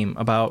in-game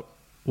about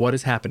what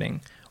is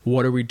happening.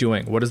 What are we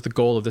doing? What is the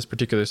goal of this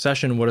particular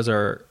session? What is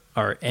our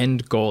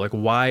end goal? Like,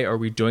 why are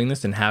we doing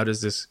this? And how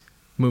does this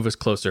move us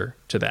closer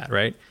to that,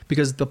 right?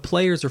 Because the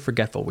players are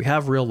forgetful. We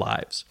have real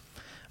lives.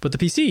 But the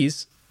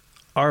PCs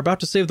are about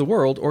to save the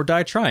world or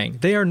die trying.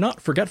 They are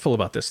not forgetful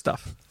about this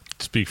stuff.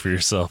 Speak for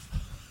yourself.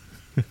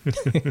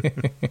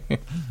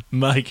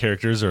 My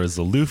characters are as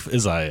aloof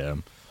as I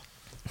am.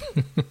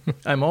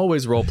 I'm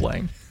always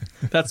role-playing.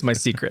 That's my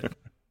secret.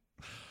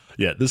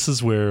 Yeah, this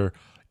is where,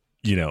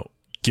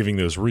 giving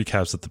those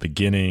recaps at the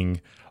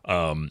beginning,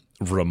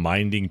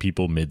 reminding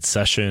people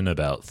mid-session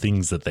about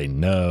things that they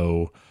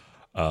know,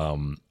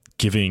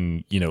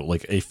 giving,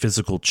 like a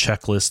physical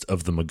checklist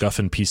of the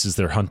MacGuffin pieces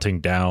they're hunting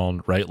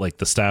down, right? Like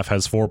the staff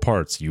has 4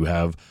 parts. You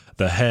have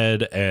the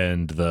head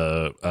and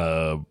the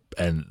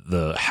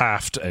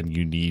haft, and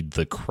you need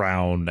the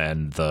crown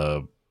and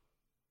the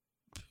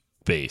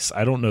base.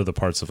 I don't know the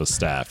parts of a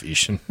staff,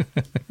 Ishan.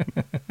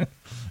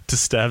 Do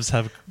staves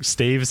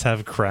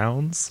have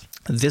crowns?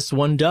 This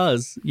one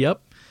does.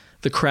 Yep.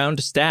 The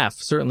crowned staff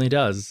certainly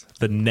does.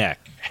 The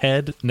neck,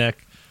 head,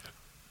 neck,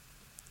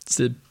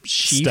 The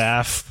sheath.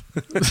 staff,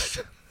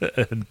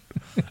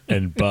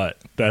 and butt.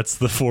 That's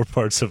the 4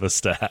 parts of a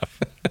staff.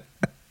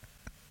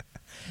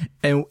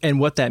 And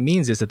what that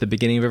means is at the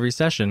beginning of every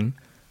session,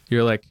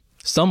 you're like,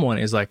 someone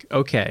is like,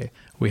 okay,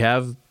 we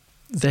have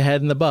the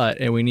head and the butt,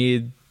 and we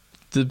need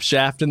the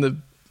shaft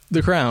and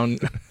the crown.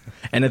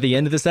 And at the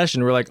end of the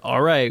session, we're like,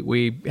 all right,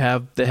 we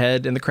have the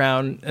head and the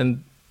crown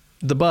and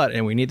the butt,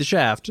 and we need the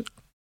shaft.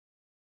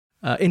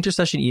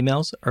 Intercession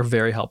emails are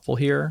very helpful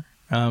here.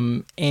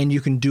 And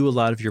you can do a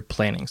lot of your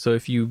planning. So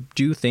if you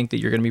do think that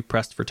you're going to be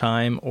pressed for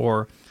time,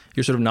 or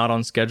you're sort of not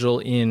on schedule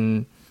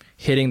in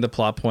hitting the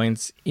plot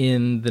points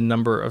in the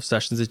number of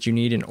sessions that you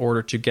need in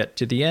order to get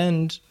to the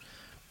end,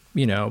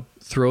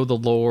 throw the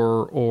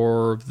lore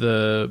or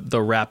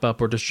the wrap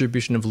up or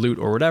distribution of loot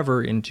or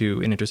whatever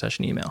into an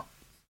intercession email.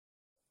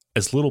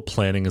 As little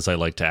planning as I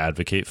like to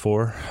advocate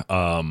for,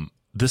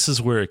 this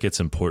is where it gets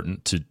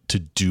important to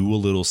do a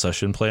little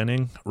session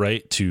planning,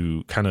 right?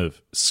 To kind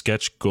of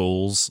sketch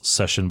goals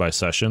session by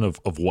session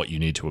of what you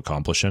need to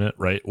accomplish in it,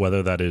 right?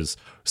 Whether that is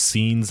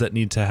scenes that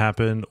need to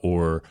happen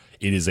or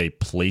it is a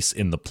place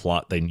in the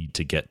plot they need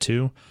to get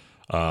to.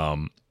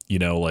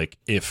 Like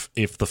if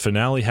the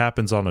finale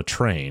happens on a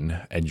train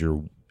and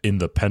you're in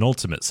the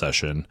penultimate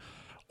session,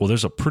 well,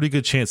 there's a pretty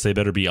good chance they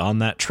better be on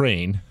that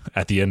train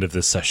at the end of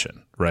this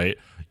session, right?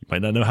 You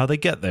might not know how they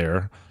get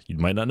there. You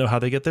might not know how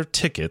they get their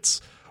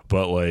tickets,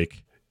 but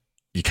like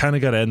you kind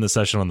of got to end the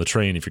session on the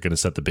train if you're going to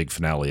set the big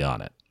finale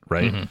on it,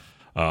 right?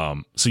 Mm-hmm.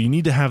 So you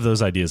need to have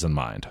those ideas in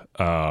mind.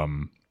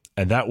 And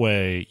that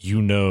way,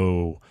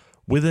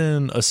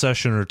 within a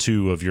session or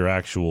two of your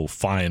actual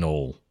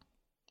final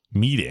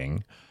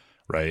meeting,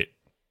 right,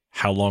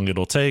 how long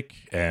it'll take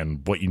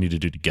and what you need to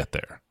do to get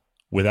there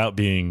without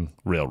being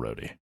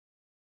railroady.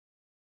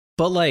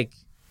 But like,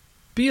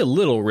 be a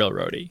little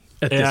railroady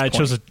at this point.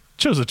 I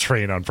chose a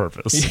train on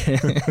purpose.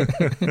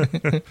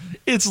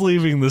 It's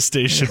leaving the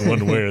station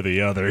one way or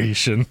the other,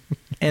 Ishan.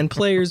 And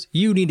players,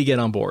 you need to get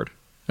on board.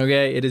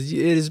 Okay? It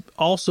is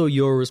also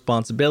your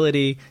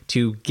responsibility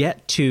to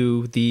get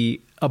to the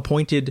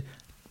appointed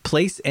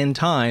place and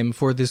time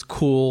for this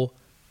cool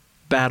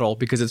battle,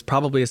 because it's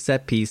probably a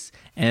set piece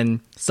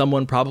and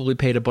someone probably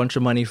paid a bunch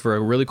of money for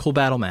a really cool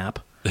battle map.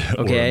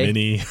 Okay? Or a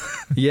mini.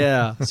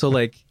 Yeah. So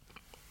like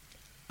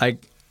I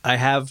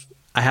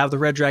have the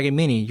Red Dragon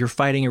mini. You're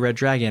fighting a Red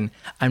Dragon.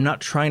 I'm not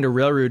trying to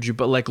railroad you,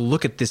 but like,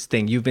 look at this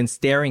thing. You've been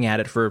staring at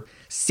it for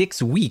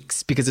 6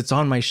 weeks because it's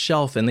on my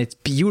shelf and it's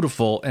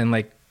beautiful, and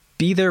like,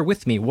 be there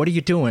with me. What are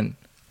you doing?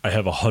 I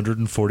have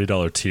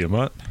 $140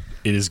 Tiamat.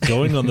 It is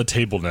going on the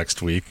table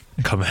next week,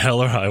 come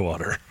hell or high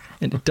water.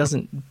 And it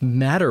doesn't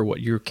matter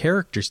what your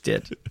characters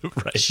did.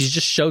 Right. She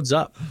just shows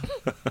up.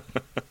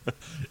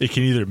 It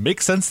can either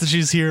make sense that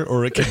she's here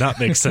or it cannot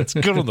make sense.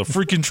 Get on the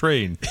freaking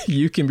train.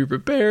 You can be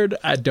prepared.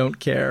 I don't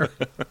care.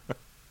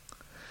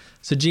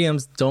 So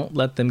GMs, don't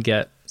let them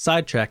get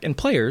sidetracked. And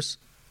players,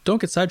 don't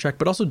get sidetracked,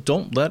 but also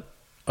don't let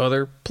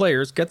other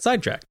players get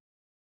sidetracked.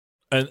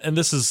 And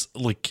this is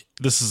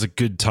a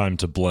good time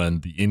to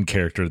blend the in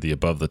character, the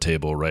above the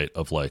table, right?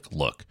 Of like,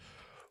 look,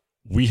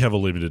 we have a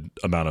limited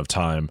amount of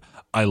time.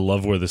 I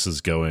love where this is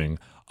going.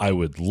 I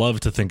would love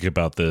to think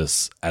about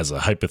this as a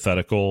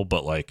hypothetical,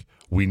 but like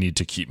we need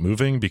to keep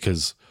moving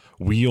because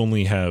we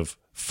only have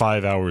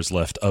 5 hours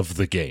left of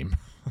the game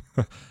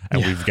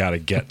and we've got to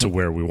get to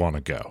where we want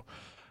to go.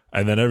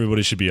 And then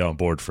everybody should be on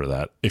board for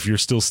that. If you're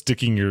still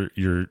sticking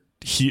your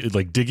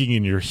digging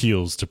in your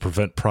heels to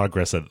prevent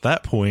progress at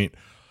that point,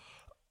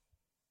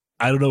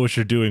 I don't know what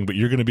you're doing, but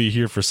you're going to be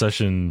here for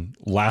session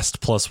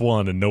last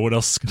 +1 and no one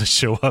else is going to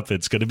show up.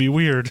 It's going to be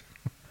weird.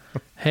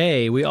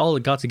 Hey, we all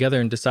got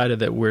together and decided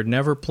that we're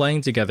never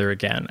playing together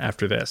again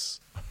after this.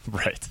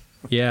 Right.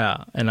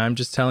 Yeah, and I'm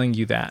just telling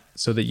you that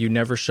so that you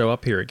never show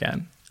up here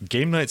again.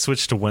 Game night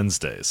switched to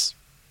Wednesdays.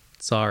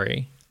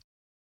 Sorry.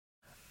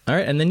 All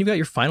right, and then you've got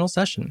your final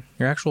session,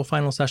 your actual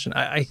final session.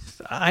 I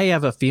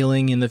have a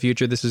feeling in the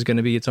future this is going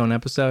to be its own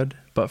episode,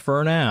 but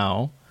for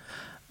now,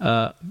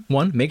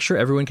 one, make sure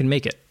everyone can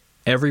make it.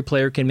 Every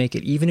player can make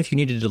it, even if you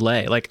need a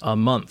delay, like a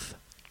month.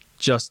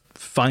 Just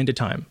find a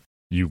time.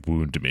 You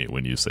wound me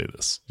when you say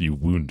this. You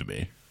wound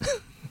me.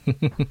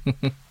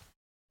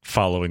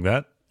 Following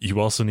that, you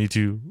also need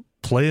to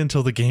play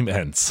until the game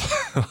ends.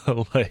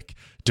 Like,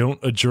 don't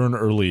adjourn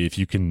early if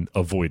you can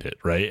avoid it,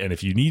 right? And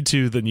if you need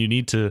to, then you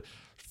need to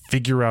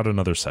figure out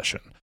another session.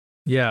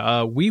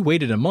 Yeah, we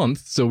waited a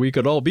month so we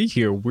could all be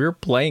here. We're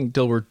playing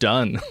till we're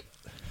done.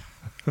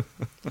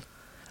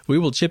 We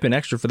will chip in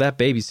extra for that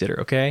babysitter,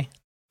 okay?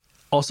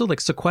 Also,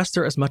 like,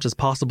 sequester as much as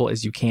possible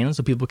as you can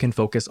so people can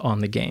focus on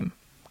the game.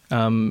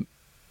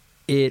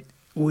 It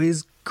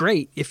was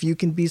great if you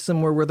can be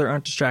somewhere where there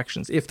aren't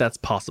distractions, if that's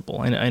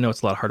possible. And I know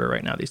it's a lot harder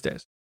right now these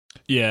days.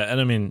 Yeah, and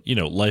I mean,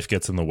 life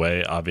gets in the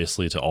way,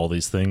 obviously, to all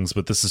these things,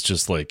 but this is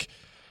just like,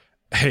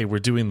 hey, we're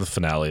doing the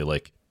finale.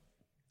 Like,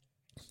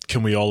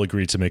 can we all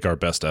agree to make our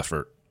best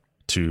effort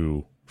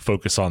to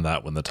focus on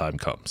that when the time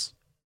comes?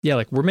 Yeah,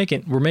 like, we're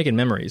making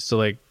memories. So,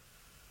 like,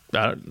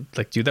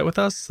 do that with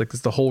us. Like,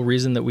 it's the whole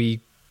reason that we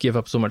give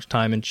up so much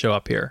time and show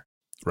up here.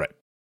 Right.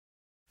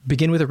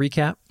 Begin with a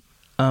recap.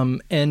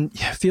 And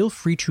feel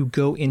free to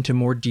go into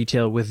more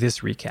detail with this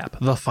recap,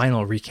 the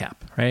final recap,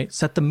 right?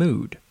 Set the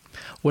mood.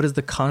 What is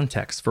the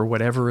context for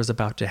whatever is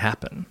about to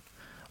happen?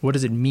 What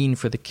does it mean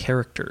for the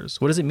characters?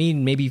 What does it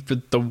mean maybe for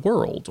the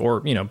world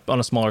or, on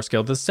a smaller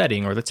scale, the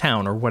setting or the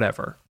town or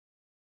whatever?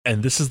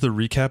 And this is the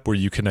recap where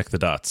you connect the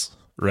dots,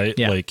 right?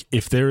 Yeah. Like,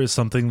 if there is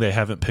something they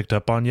haven't picked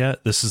up on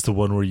yet, this is the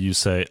one where you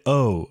say,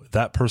 oh,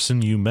 that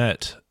person you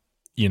met,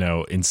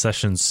 in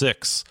session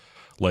 6,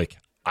 like,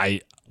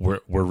 we're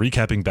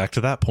recapping back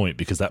to that point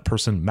because that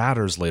person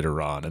matters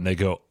later on. And they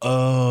go,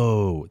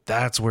 oh,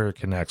 that's where it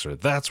connects, or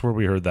that's where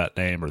we heard that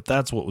name, or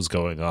that's what was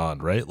going on,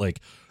 right? Like,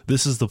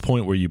 this is the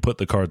point where you put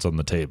the cards on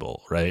the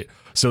table, right?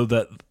 So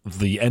that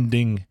the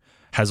ending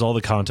has all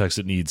the context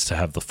it needs to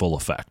have the full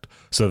effect.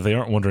 So they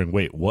aren't wondering,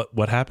 wait,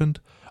 what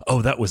happened?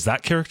 Oh, that was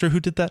that character who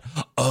did that?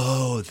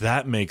 Oh,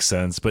 that makes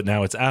sense. But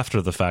now it's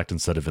after the fact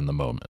instead of in the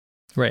moment.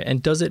 Right.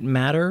 And does it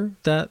matter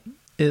that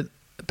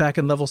back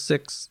in level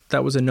 6,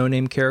 that was a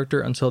no-name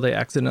character until they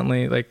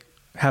accidentally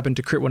happened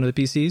to crit one of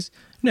the PCs?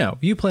 No,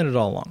 you planned it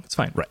all along. It's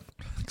fine. Right.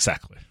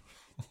 Exactly.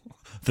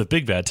 The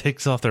big bad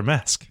takes off their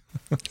mask.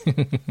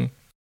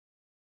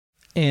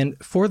 And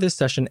for this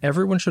session,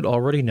 everyone should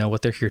already know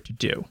what they're here to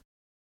do.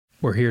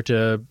 We're here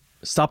to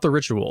stop the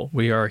ritual.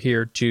 We are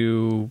here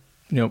to,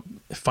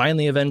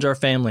 finally avenge our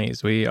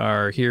families. We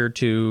are here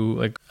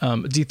to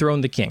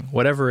dethrone the king,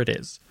 whatever it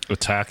is.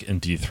 Attack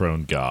and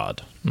dethrone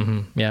God.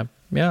 Mm-hmm. Yeah.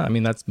 Yeah, I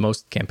mean, that's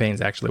most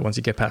campaigns, actually, once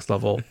you get past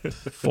level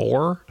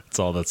 4. That's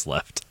all that's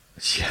left.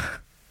 Yeah.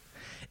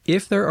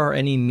 If there are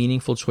any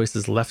meaningful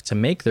choices left to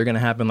make, they're going to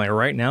happen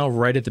right now,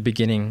 right at the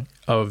beginning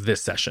of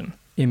this session,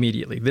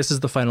 immediately. This is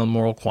the final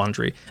moral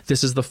quandary.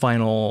 This is the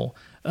final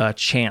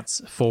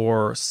chance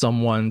for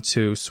someone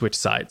to switch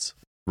sides.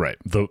 Right.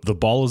 The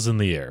ball is in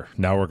the air.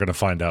 Now we're going to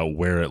find out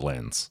where it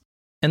lands.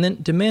 And then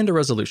demand a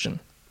resolution.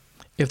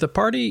 If the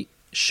party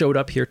showed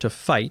up here to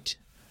fight,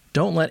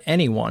 don't let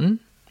anyone,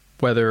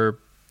 whether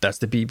that's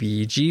the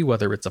BBEG,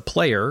 whether it's a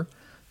player,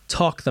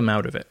 talk them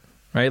out of it,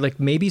 right? Like,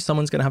 maybe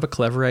someone's going to have a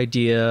clever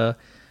idea,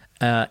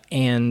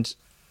 and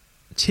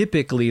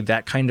typically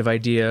that kind of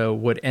idea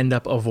would end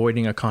up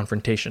avoiding a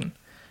confrontation.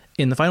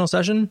 In the final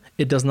session,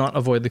 it does not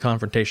avoid the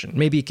confrontation.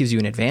 Maybe it gives you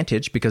an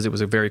advantage because it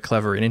was a very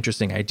clever and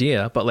interesting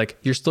idea, but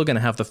you're still going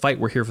to have the fight.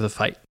 We're here for the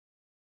fight.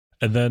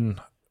 And then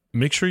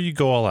make sure you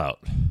go all out.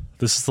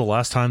 This is the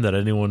last time that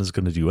anyone is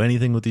going to do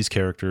anything with these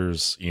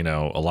characters. You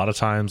know, a lot of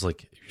times,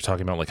 like you're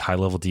talking about like high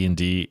level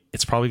D&D,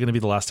 it's probably going to be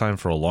the last time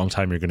for a long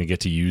time you're going to get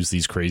to use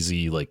these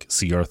crazy like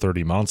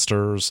CR30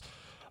 monsters.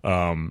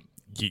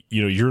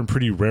 You know, you're in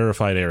pretty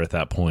rarefied air at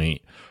that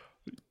point.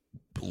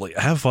 Like,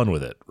 have fun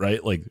with it,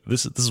 right? Like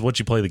this is what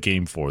you play the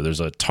game for. There's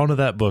a ton of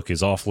that book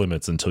is off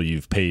limits until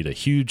you've paid a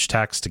huge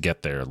tax to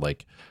get there.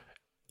 Like,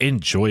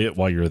 enjoy it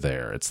while you're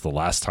there. It's the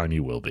last time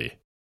you will be.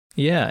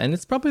 Yeah, and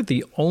it's probably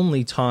the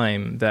only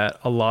time that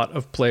a lot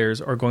of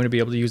players are going to be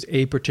able to use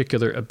a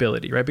particular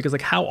ability, right? Because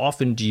like, how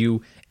often do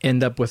you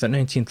end up with a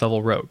 19th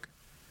level rogue?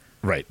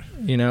 Right.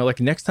 You know, like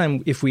next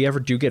time, if we ever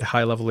do get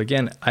high level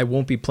again, I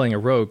won't be playing a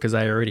rogue because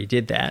I already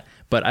did that.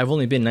 But I've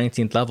only been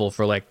 19th level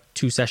for like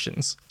 2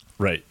 sessions.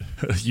 Right.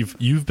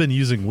 You've been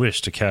using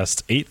Wish to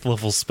cast 8th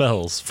level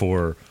spells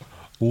for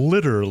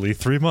literally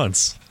 3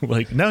 months.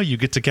 Like, now you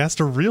get to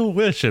cast a real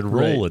Wish and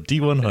roll a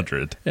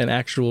D100. An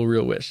actual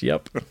real Wish,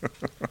 yep.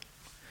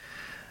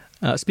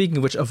 Speaking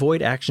of which,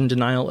 avoid action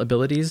denial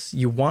abilities.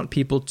 You want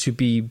people to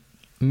be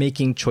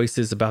making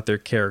choices about their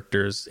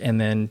characters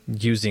and then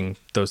using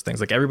those things.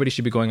 Like, everybody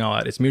should be going all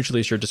out. It's mutually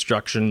assured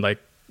destruction. Like,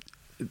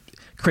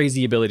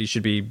 crazy abilities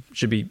should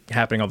be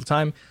happening all the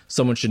time.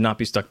 Someone should not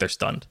be stuck there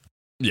stunned.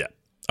 Yeah.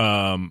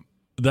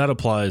 That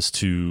applies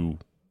to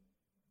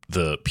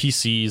the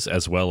PCs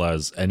as well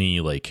as any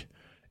like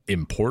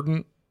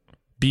important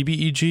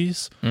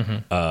BBEGs.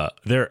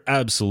 There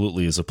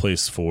absolutely is a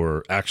place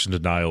for action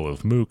denial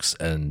of mooks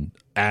and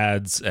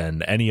ads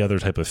and any other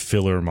type of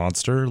filler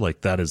monster.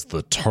 Like, that is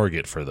the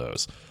target for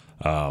those.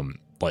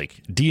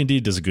 Like, D&D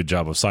does a good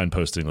job of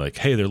signposting like,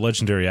 hey, they're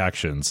legendary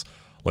actions.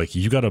 Like,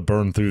 you got to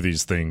burn through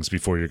these things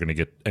before you're going to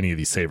get any of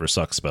these save or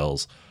suck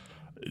spells.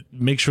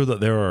 Make sure that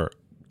there are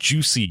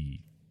juicy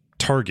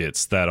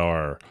targets that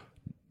are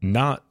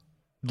not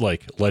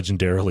like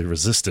legendarily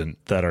resistant,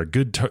 that are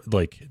good,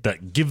 like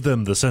that give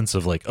them the sense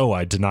of like, oh,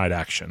 I denied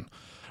action,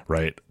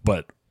 right?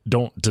 But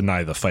don't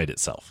deny the fight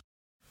itself.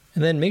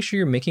 And then make sure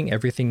you're making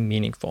everything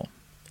meaningful.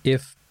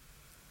 If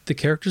the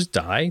characters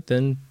die,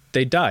 then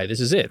they die.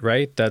 This is it,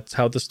 right? That's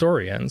how the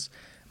story ends.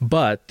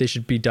 But they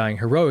should be dying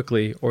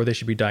heroically, or they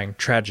should be dying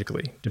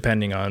tragically,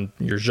 depending on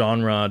your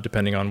genre,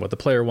 depending on what the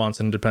player wants,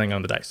 and depending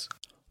on the dice.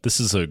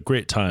 This is a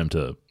great time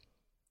to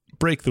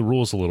break the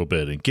rules a little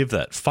bit and give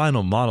that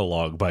final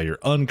monologue by your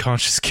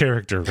unconscious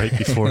character right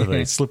before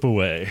they slip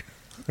away.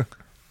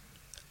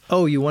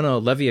 Oh, you want to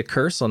levy a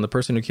curse on the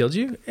person who killed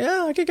you?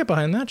 Yeah, I could get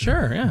behind that.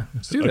 Sure, yeah.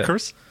 Let's do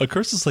that. A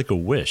curse is like a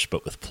wish,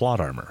 but with plot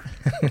armor.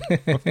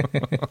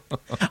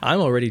 I'm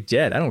already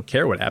dead. I don't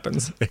care what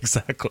happens.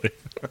 Exactly.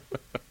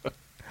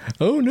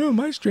 Oh no,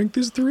 my strength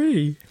is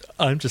 3.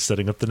 I'm just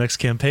setting up the next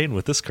campaign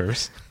with this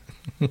curse.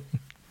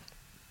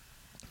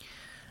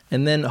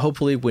 And then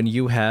hopefully when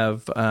you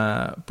have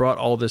brought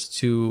all this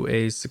to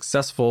a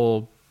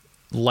successful,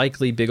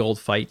 likely big old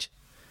fight,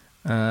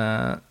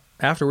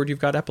 afterward you've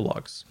got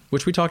epilogues,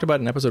 which we talked about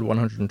in episode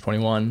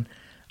 121.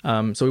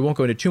 So we won't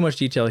go into too much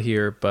detail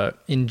here, but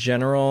in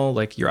general,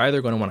 like, you're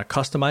either going to want to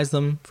customize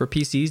them for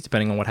PCs,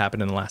 depending on what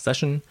happened in the last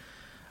session,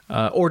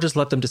 or just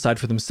let them decide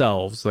for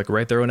themselves, like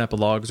write their own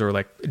epilogues, or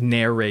like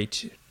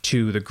narrate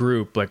to the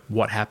group like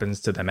what happens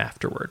to them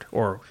afterward,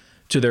 or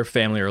to their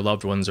family or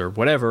loved ones or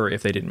whatever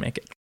if they didn't make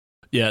it.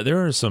 Yeah,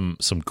 there are some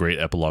great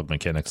epilogue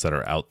mechanics that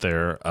are out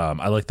there.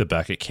 I like the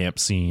back at camp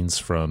scenes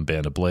from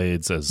Band of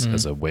Blades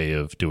as a way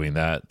of doing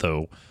that,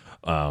 though.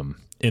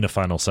 In a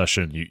final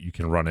session, you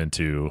can run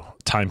into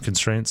time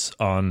constraints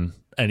on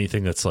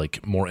anything that's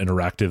like more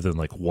interactive than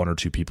like 1 or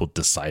 2 people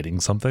deciding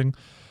something.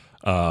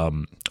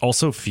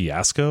 Also,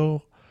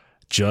 Fiasco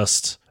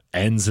just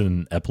ends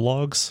in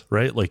epilogues,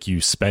 right? Like, you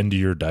spend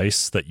your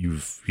dice that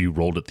you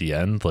rolled at the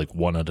end, like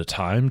one at a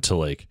time, to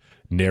like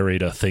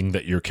narrate a thing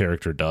that your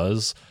character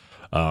does.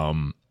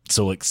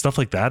 So like stuff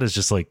like that is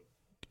just like,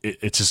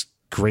 it's just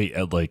great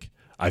at like,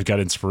 I've got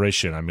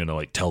inspiration, I'm going to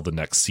like tell the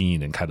next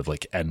scene and kind of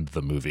like end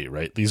the movie,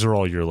 right? These are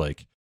all your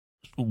like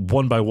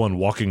one by one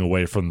walking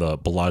away from the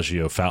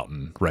Bellagio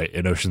fountain, right?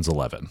 In Ocean's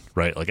 11,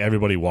 right? Like,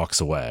 everybody walks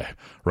away,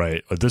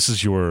 right? This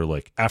is your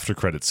like after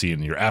credit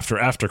scene, your after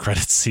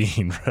credit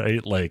scene,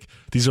 right? Like,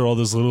 these are all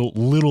those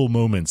little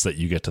moments that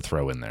you get to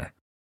throw in there.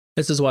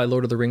 This is why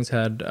Lord of the Rings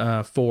had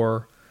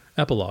 4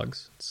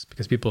 epilogues. It's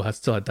because people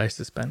still had dice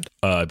to spend.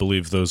 I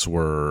believe those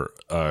were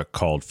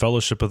called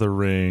Fellowship of the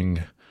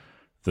Ring,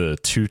 The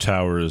Two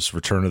Towers,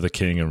 Return of the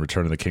King, and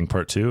Return of the King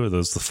Part 2. Are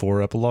those the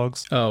 4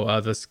 epilogues?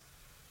 Oh, the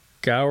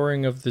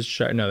Scouring of the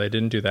Shire. No, they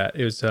didn't do that.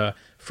 It was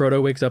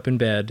Frodo wakes up in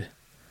bed.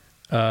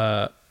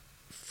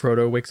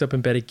 Frodo wakes up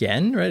in bed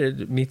again, right?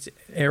 It meets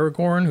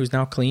Aragorn, who's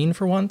now clean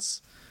for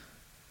once.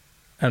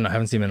 I don't know. I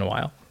haven't seen him in a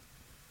while.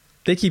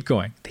 They keep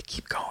going.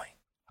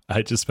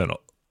 I just spent...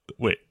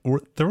 Wait,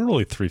 there were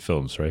only 3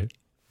 films, right?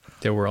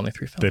 There were only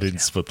 3 films. They didn't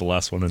split the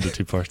last one into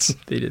 2 parts?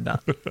 They did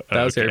not.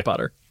 That was Harry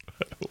Potter.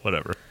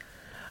 Whatever.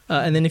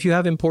 And then if you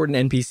have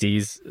important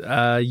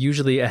NPCs,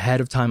 usually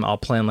ahead of time, I'll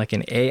plan like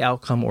an A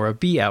outcome or a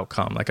B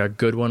outcome, like a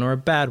good one or a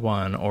bad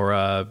one, or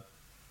a,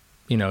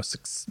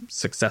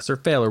 success or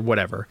fail or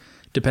whatever,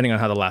 depending on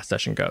how the last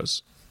session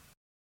goes.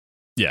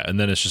 Yeah, and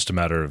then it's just a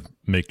matter of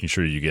making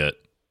sure you get,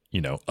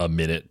 a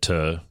minute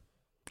to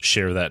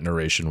share that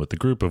narration with the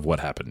group of what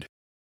happened.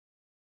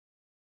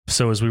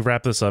 So as we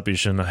wrap this up,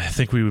 Ishan, I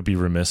think we would be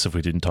remiss if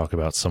we didn't talk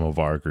about some of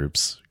our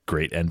group's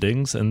great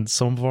endings and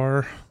some of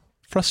our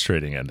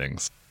frustrating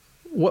endings.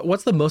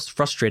 What's the most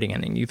frustrating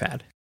ending you've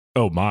had?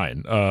 Oh,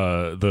 mine.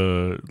 Our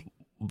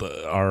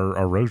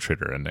Rogue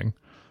Trader ending.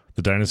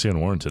 The Dynasty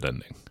Unwarranted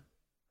ending.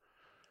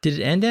 Did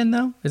it end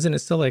though? Isn't it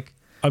still like...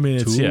 I mean,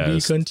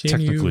 it's continued.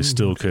 Technically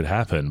still could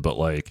happen, but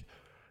like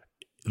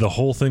the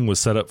whole thing was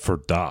set up for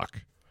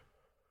Doc.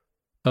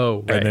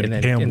 Oh, right. And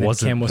then Cam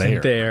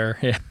wasn't there.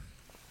 Yeah.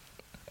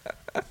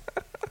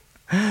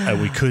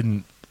 And we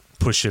couldn't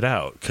push it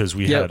out because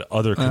we had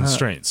other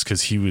constraints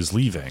because he was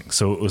leaving.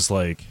 So it was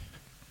like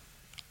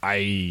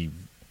I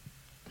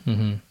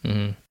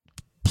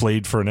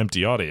played for an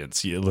empty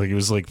audience. Like it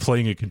was like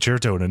playing a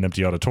concerto in an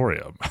empty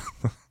auditorium.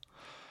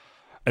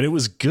 And it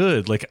was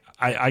good. Like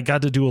I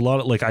got to do a lot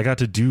of I got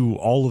to do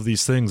all of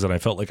these things, and I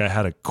felt like I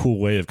had a cool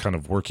way of kind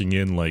of working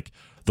in like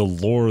the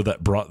lore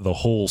that brought the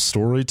whole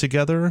story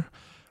together,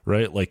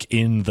 right? Like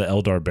in the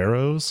Eldar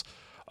Barrows,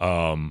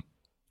 and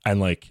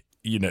like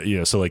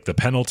so like the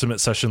penultimate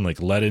session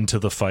like led into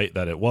the fight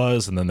that it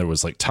was, and then there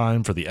was like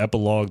time for the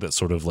epilogue that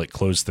sort of like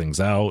closed things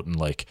out and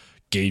like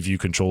gave you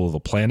control of the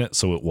planet,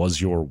 so it was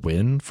your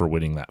win for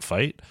winning that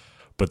fight.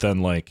 But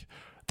then like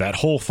that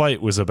whole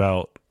fight was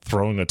about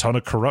throwing a ton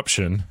of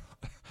corruption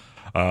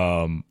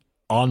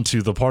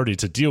onto the party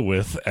to deal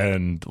with,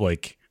 and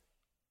like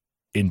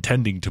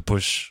intending to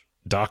push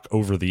Doc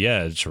over the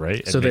edge,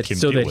 right? So that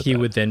he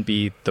would then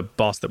be the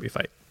boss that we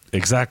fight.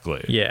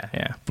 Exactly.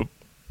 Yeah.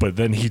 But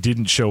then he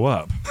didn't show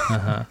up.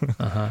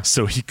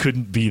 So he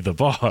couldn't be the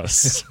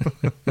boss.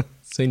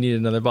 So he needed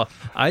another boss.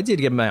 I did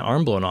get my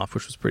arm blown off,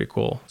 which was pretty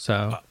cool.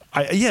 So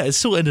it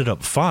still ended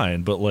up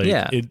fine, but like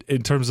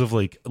in terms of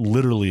like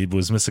literally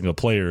was missing a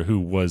player who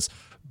was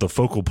the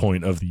focal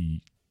point of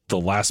the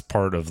last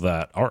part of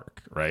that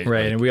arc, right?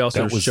 Right, like, and we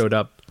also showed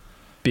up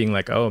being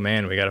like, oh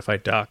man, we got to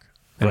fight Doc.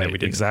 And right, then we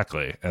didn't.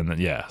 Exactly. And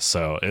then,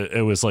 so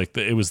it was like,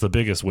 it was the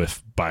biggest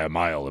whiff by a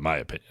mile, in my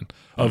opinion,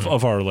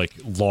 of our like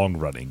long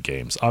running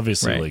games.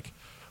 Obviously, like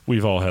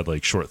we've all had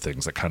like short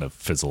things that kind of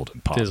fizzled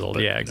and popped.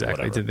 Yeah,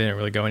 exactly. They didn't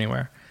really go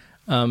anywhere.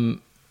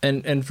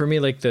 And for me,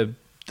 like the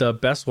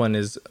best one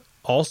is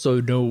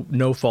also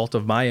no fault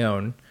of my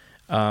own,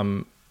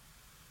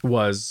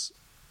 was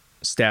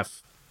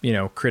Steph,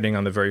 critting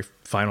on the very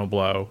final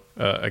blow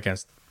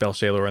against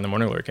Belshalar in the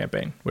Morning Glory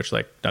campaign, which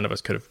like none of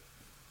us could have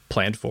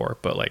planned for,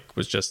 but like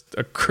was just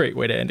a great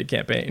way to end a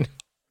campaign.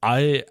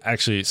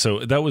 So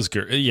that was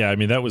good. Yeah, I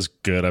mean that was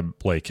good.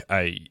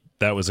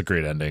 That was a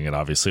great ending, and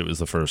obviously it was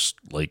the first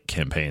like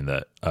campaign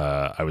that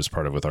I was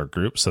part of with our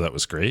group, so that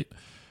was great.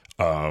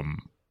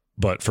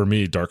 But for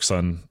me, Dark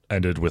Sun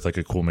ended with like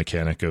a cool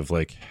mechanic of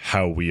like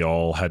how we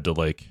all had to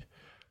like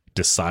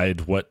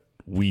decide what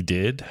we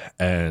did,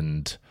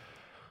 and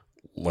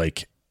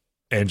like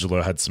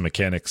Angelo had some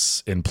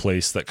mechanics in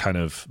place that kind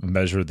of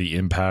measured the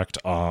impact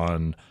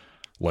on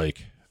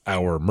like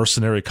our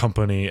mercenary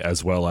company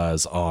as well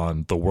as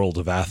on the world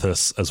of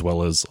Athos as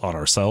well as on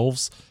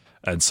ourselves.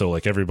 And so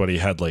like everybody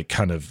had like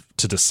kind of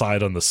to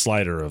decide on the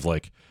slider of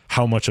like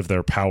how much of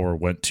their power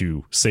went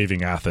to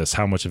saving Athos,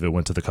 how much of it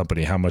went to the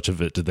company, how much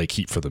of it did they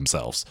keep for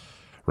themselves,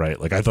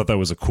 right? Like I thought that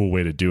was a cool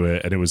way to do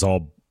it, and it was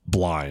all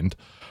blind,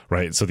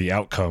 right? So the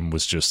outcome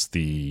was just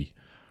the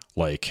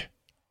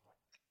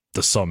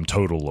sum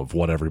total of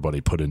what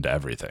everybody put into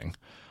everything.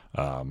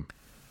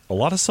 A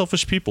lot of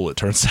selfish people, it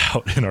turns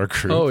out, in our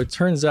group. Oh, it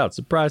turns out.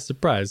 Surprise,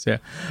 surprise. Yeah.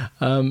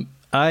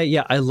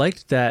 I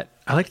liked that.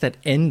 I liked that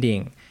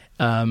ending.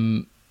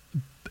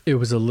 It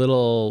was a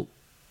little,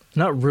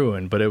 not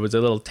ruined, but it was a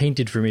little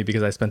tainted for me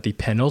because I spent the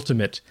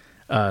penultimate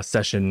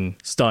session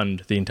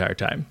stunned the entire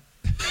time.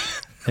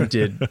 I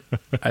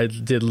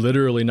did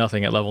literally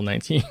nothing at level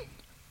 19.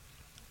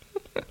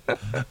 I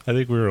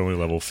think we were only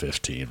level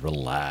 15.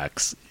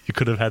 Relax. You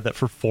could have had that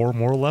for 4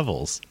 more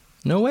levels.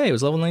 No way. It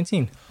was level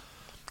 19.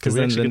 Because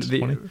then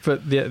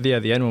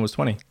the end one was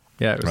 20.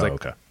 Yeah, it was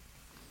okay.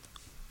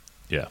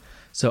 Yeah.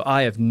 So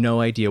I have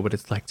no idea what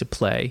it's like to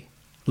play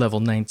level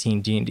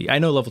 19 D&D. I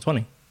know level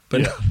 20,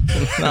 but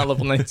not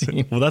level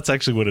 19. Well, that's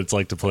actually what it's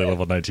like to play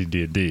level 19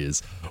 D&D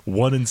is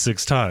 1 in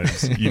 6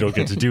 times you don't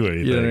get to do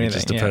anything. It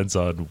just depends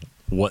on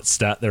what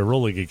stat they're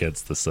rolling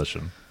against this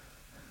session.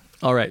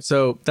 All right,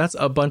 so that's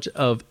a bunch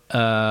of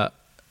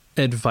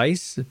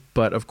advice,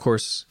 but of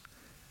course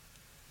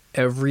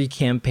every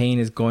campaign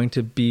is going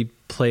to be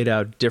played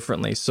out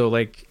differently. So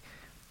like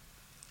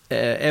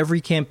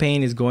every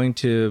campaign is going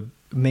to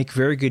make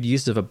very good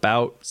use of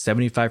about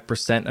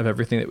 75% of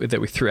everything that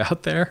we threw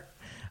out there.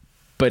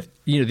 But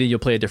you'll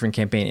play a different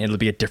campaign and it'll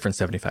be a different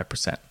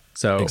 75%.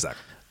 So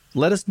exactly.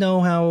 Let us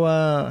know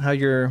how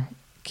your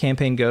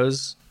campaign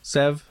goes,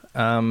 Sev.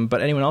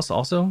 But anyone else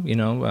also,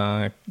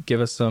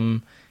 give us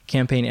some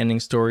campaign ending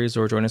stories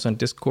or join us on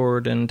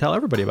Discord and tell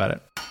everybody about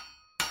it.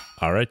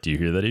 All right. Do you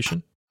hear that,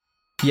 Ishan?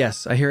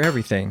 Yes, I hear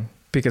everything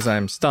because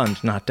I'm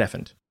stunned, not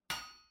deafened.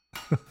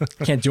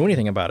 Can't do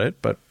anything about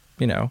it, but,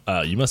 you know.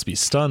 You must be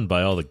stunned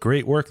by all the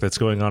great work that's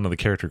going on in the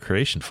Character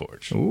Creation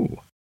Forge. Ooh.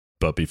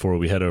 But before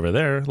we head over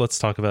there, let's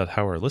talk about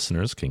how our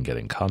listeners can get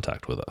in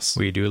contact with us.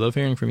 We do love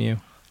hearing from you.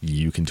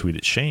 You can tweet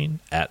at Shane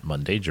at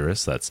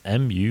Mundangerous. That's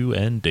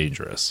M-U-N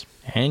Dangerous.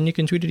 And you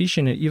can tweet at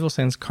Ishin at Evil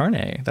Sans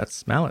Carne.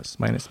 That's malice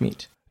minus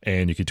meat.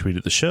 And you can tweet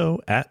at the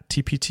show at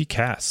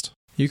TPTcast.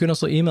 You can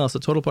also email us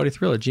at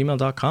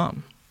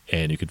totalpartythrill@gmail.com.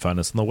 And you can find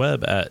us on the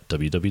web at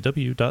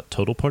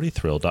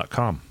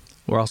www.totalpartythrill.com.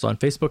 We're also on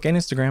Facebook and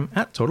Instagram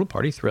at Total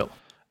Party Thrill.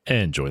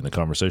 And join the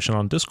conversation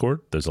on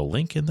Discord. There's a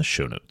link in the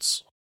show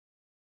notes.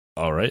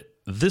 All right.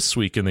 This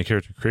week in the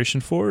Character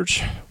Creation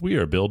Forge, we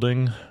are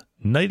building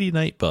Nighty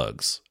Night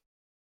Bugs.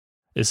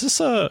 Is this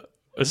a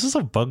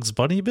Bugs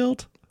Bunny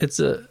build? It's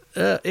a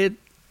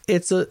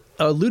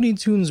Looney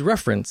Tunes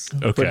reference,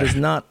 okay. But it's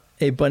not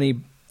a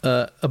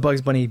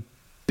Bugs Bunny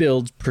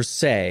build per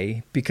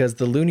se, because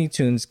the Looney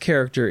Tunes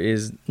character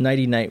is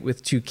Nighty Night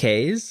with 2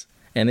 Ks,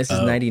 and this is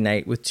Nighty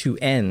Night with 2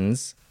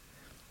 Ns.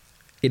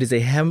 It is a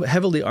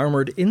heavily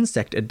armored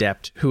insect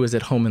adept who is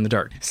at home in the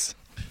darkness.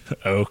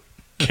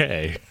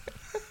 Okay.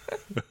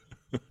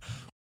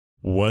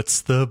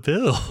 What's the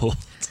build?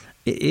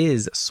 It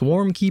is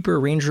Swarm Keeper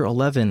Ranger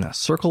 11,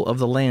 Circle of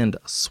the Land,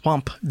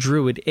 Swamp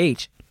Druid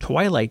 8,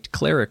 Twilight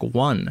Cleric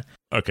 1.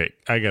 Okay,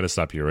 I gotta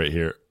stop you right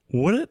here.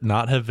 Would it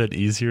not have been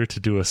easier to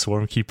do a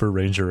Swarm Keeper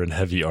Ranger in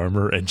heavy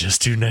armor and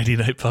just do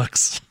 99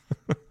 bucks?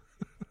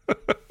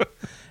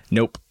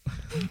 Nope.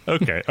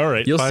 Okay, all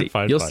right. You'll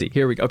see.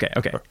 Here we go.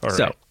 Okay. All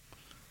so, right.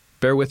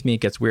 bear with me,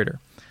 it gets weirder.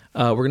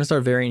 We're going to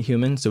start Variant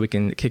Human so we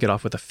can kick it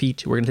off with a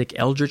feat. We're going to take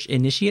Eldritch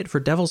Initiate for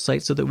Devil's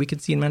Sight so that we can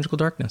see in Magical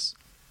Darkness.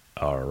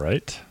 All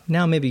right.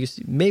 Now maybe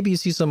you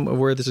see some of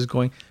where this is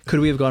going. Could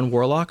we have gone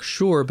Warlock?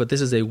 Sure, but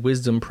this is a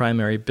Wisdom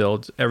primary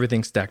build.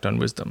 Everything's stacked on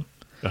Wisdom.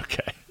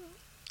 Okay.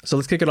 So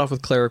let's kick it off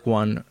with Cleric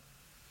 1.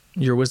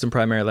 Your Wisdom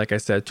primary, like I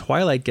said.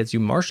 Twilight gets you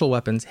martial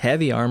weapons,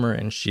 heavy armor,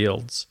 and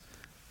shields.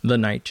 The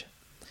Knight.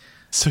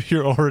 So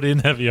you're already in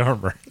heavy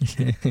armor.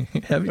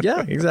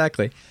 Yeah,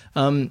 exactly.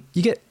 You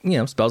get,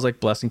 spells like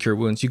Bless and Cure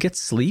Wounds. You get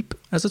Sleep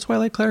as a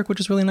Twilight Cleric, which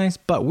is really nice.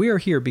 But we are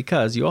here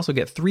because you also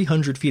get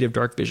 300 feet of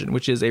dark vision,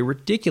 which is a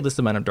ridiculous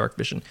amount of dark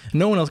vision.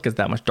 No one else gets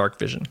that much dark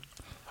vision.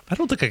 I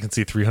don't think I can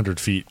see 300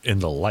 feet in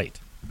the light.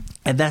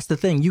 And that's the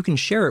thing. You can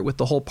share it with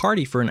the whole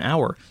party for an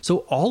hour. So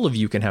all of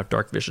you can have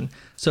dark vision.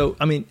 So,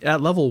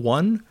 at level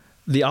 1,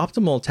 the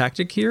optimal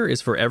tactic here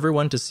is for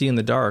everyone to see in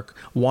the dark,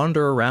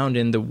 wander around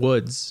in the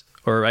woods,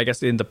 or I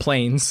guess in the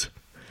plains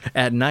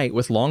at night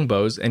with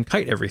longbows and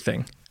kite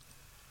everything.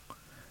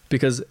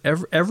 Because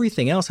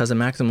everything else has a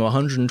maximum of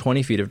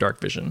 120 feet of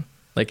dark vision.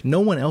 Like, no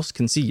one else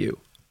can see you.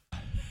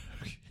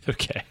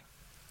 Okay.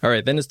 All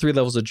right, then it's 3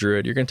 levels of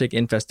Druid. You're going to take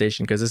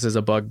Infestation because this is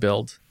a bug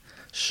build.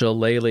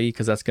 Shillelagh,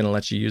 because that's going to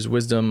let you use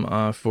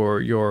Wisdom for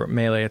your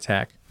melee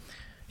attack.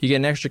 You get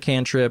an extra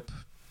cantrip,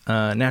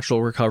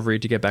 Natural Recovery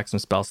to get back some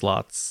spell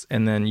slots,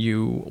 and then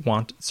you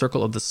want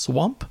Circle of the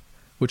Swamp,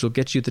 which will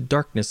get you the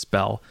Darkness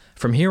spell.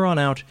 From here on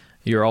out,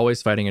 you're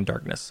always fighting in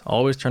darkness.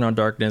 Always turn on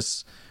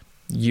darkness.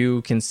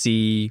 You can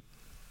see,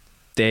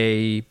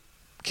 they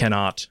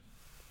cannot.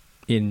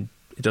 It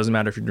doesn't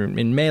matter if you're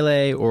in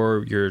melee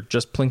or you're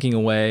just plinking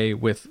away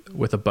with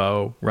a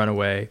bow, run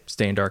away,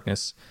 stay in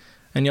darkness.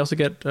 And you also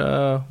get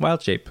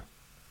Wild Shape,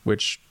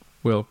 which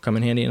will come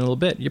in handy in a little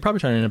bit. You're probably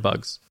turning into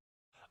bugs.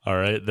 All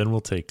right, then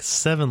we'll take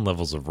 7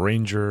 levels of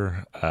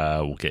Ranger.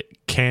 We'll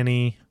get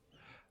Canny.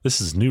 This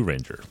is new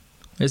Ranger.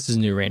 This is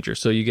new Ranger.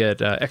 So you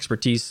get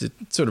Expertise.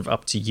 It's sort of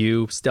up to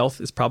you.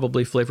 Stealth is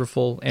probably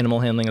flavorful.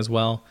 Animal Handling as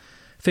well.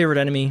 Favorite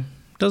enemy.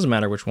 Doesn't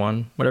matter which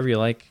one. Whatever you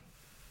like.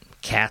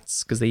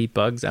 Cats, because they eat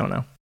bugs. I don't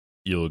know.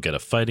 You'll get a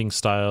fighting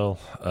style.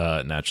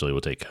 Naturally,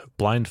 we'll take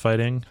Blind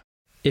Fighting.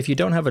 If you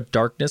don't have a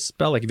darkness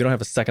spell, like if you don't have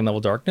a 2nd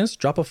level darkness,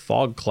 drop a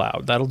Fog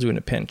Cloud. That'll do in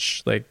a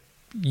pinch. Like,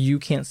 you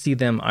can't see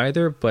them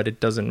either, but it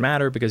doesn't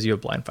matter because you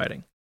have Blind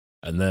Fighting.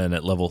 And then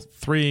at level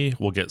 3,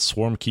 we'll get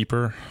Swarm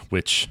Keeper,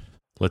 which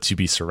lets you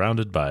be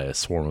surrounded by a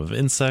swarm of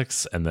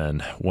insects. And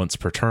then once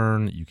per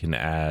turn, you can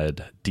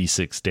add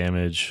D6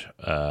 damage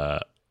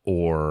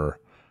or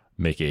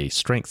make a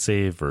strength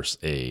save versus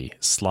a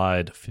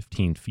slide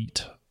 15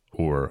 feet,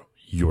 or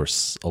you're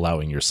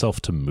allowing yourself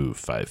to move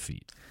 5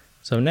 feet.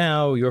 So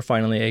now you're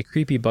finally a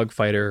creepy bug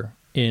fighter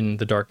in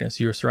the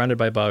darkness. You're surrounded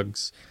by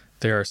bugs.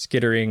 There are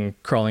skittering,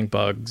 crawling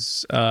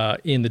bugs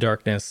in the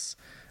darkness.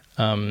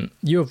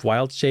 You have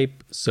Wild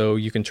Shape, so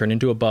you can turn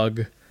into a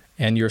bug,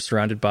 and you're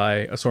surrounded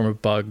by a swarm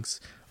of bugs.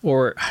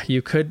 Or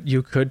you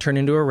could turn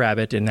into a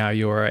rabbit, and now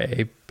you're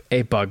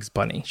a Bugs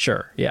Bunny.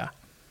 Sure, yeah.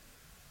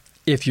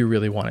 If you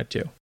really wanted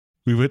to.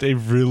 We went a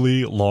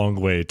really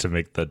long way to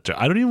make that joke.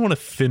 I don't even want to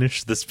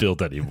finish this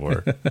build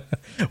anymore.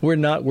 We're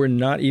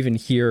not even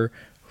here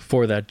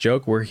for that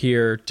joke. We're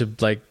here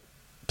to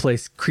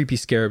place creepy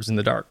scarabs in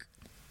the dark.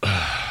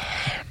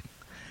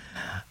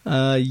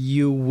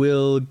 You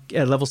will,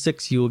 at level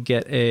 6, you will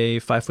get a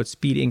 5-foot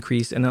speed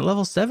increase, and at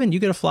level 7, you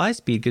get a fly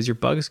speed because your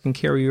bugs can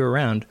carry you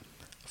around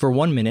for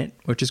 1 minute,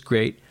 which is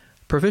great.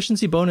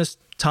 Proficiency bonus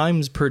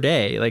times per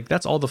day,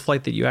 that's all the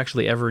flight that you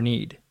actually ever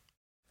need.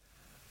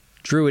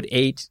 Druid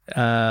 8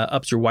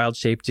 ups your wild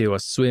shape to a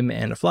swim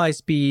and a fly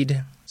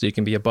speed, so you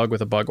can be a bug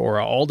with a bug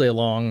aura all day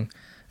long.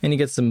 And you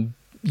get some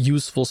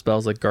useful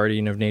spells like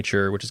Guardian of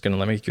Nature, which is going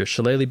to make your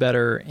Shillelagh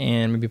better,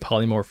 and maybe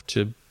Polymorph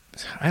to,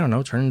 I don't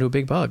know, turn into a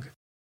big bug.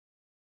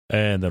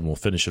 And then we'll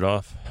finish it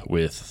off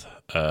with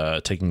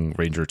taking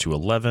Ranger to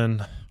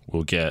 11.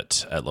 We'll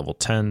get at level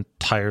 10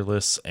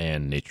 Tireless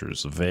and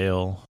Nature's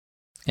Veil.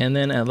 And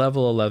then at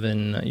level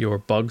 11, your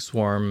Bug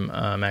Swarm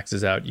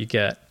maxes out. You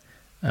get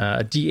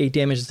a D8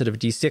 damage instead of a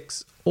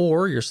D6,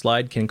 or your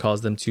slide can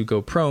cause them to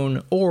go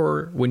prone,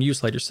 or when you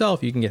slide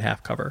yourself, you can get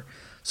half cover.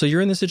 So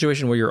you're in this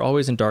situation where you're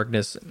always in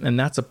darkness, and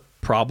that's a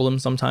problem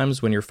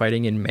sometimes when you're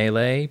fighting in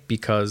melee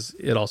because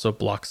it also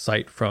blocks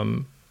sight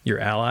from your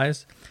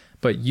allies.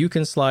 But you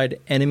can slide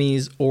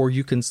enemies or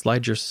you can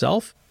slide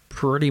yourself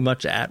pretty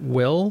much at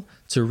will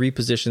to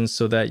reposition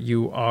so that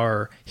you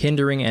are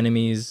hindering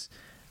enemies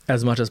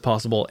as much as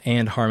possible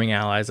and harming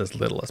allies as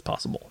little as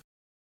possible.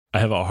 I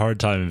have a hard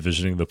time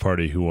envisioning the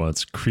party who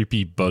wants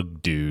creepy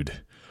bug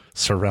dude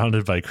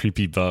surrounded by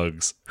creepy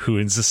bugs who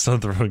insists on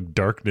throwing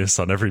darkness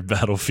on every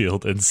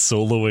battlefield and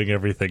soloing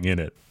everything in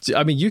it.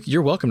 I mean,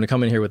 you're welcome to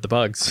come in here with the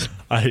bugs.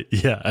 I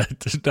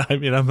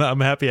mean, I'm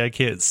happy I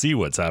can't see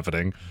what's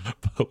happening,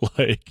 but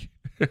like,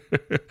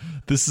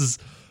 this is,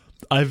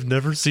 I've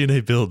never seen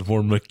a build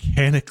more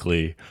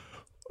mechanically,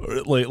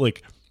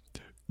 like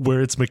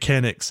where its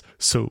mechanics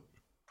so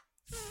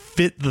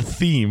fit the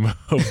theme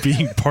of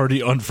being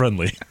party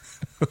unfriendly.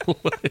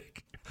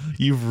 Like,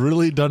 you've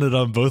really done it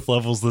on both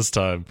levels this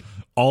time,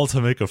 all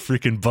to make a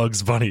freaking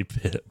Bugs Bunny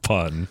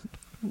pun.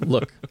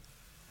 Look,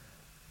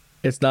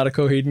 it's not a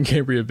Coheed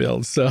Cambria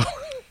build, so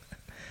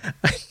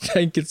I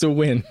think it's a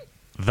win.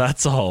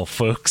 That's all,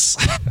 folks.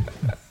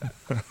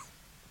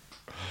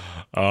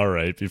 All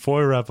right, before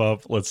we wrap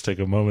up, let's take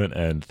a moment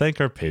and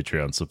thank our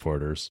Patreon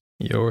supporters.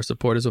 Your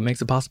support is what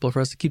makes it possible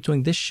for us to keep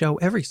doing this show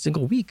every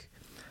single week.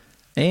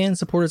 And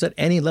supporters at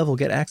any level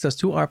get access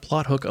to our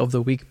Plot Hook of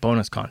the Week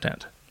bonus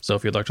content. So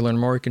if you'd like to learn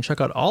more, you can check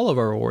out all of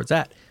our rewards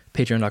at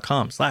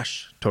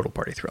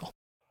patreon.com/TotalPartyThrill.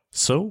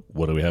 So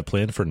what do we have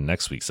planned for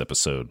next week's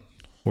episode?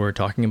 We're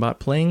talking about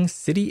playing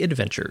City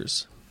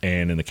Adventures.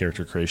 And in the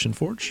Character Creation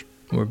Forge,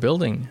 we're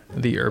building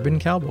the Urban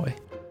Cowboy.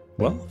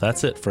 Well,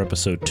 that's it for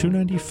episode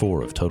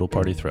 294 of Total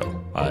Party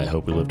Thrill. I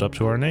hope we lived up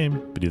to our name,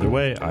 but either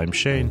way, I'm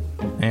Shane.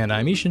 And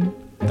I'm Ishan.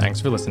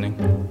 Thanks for listening.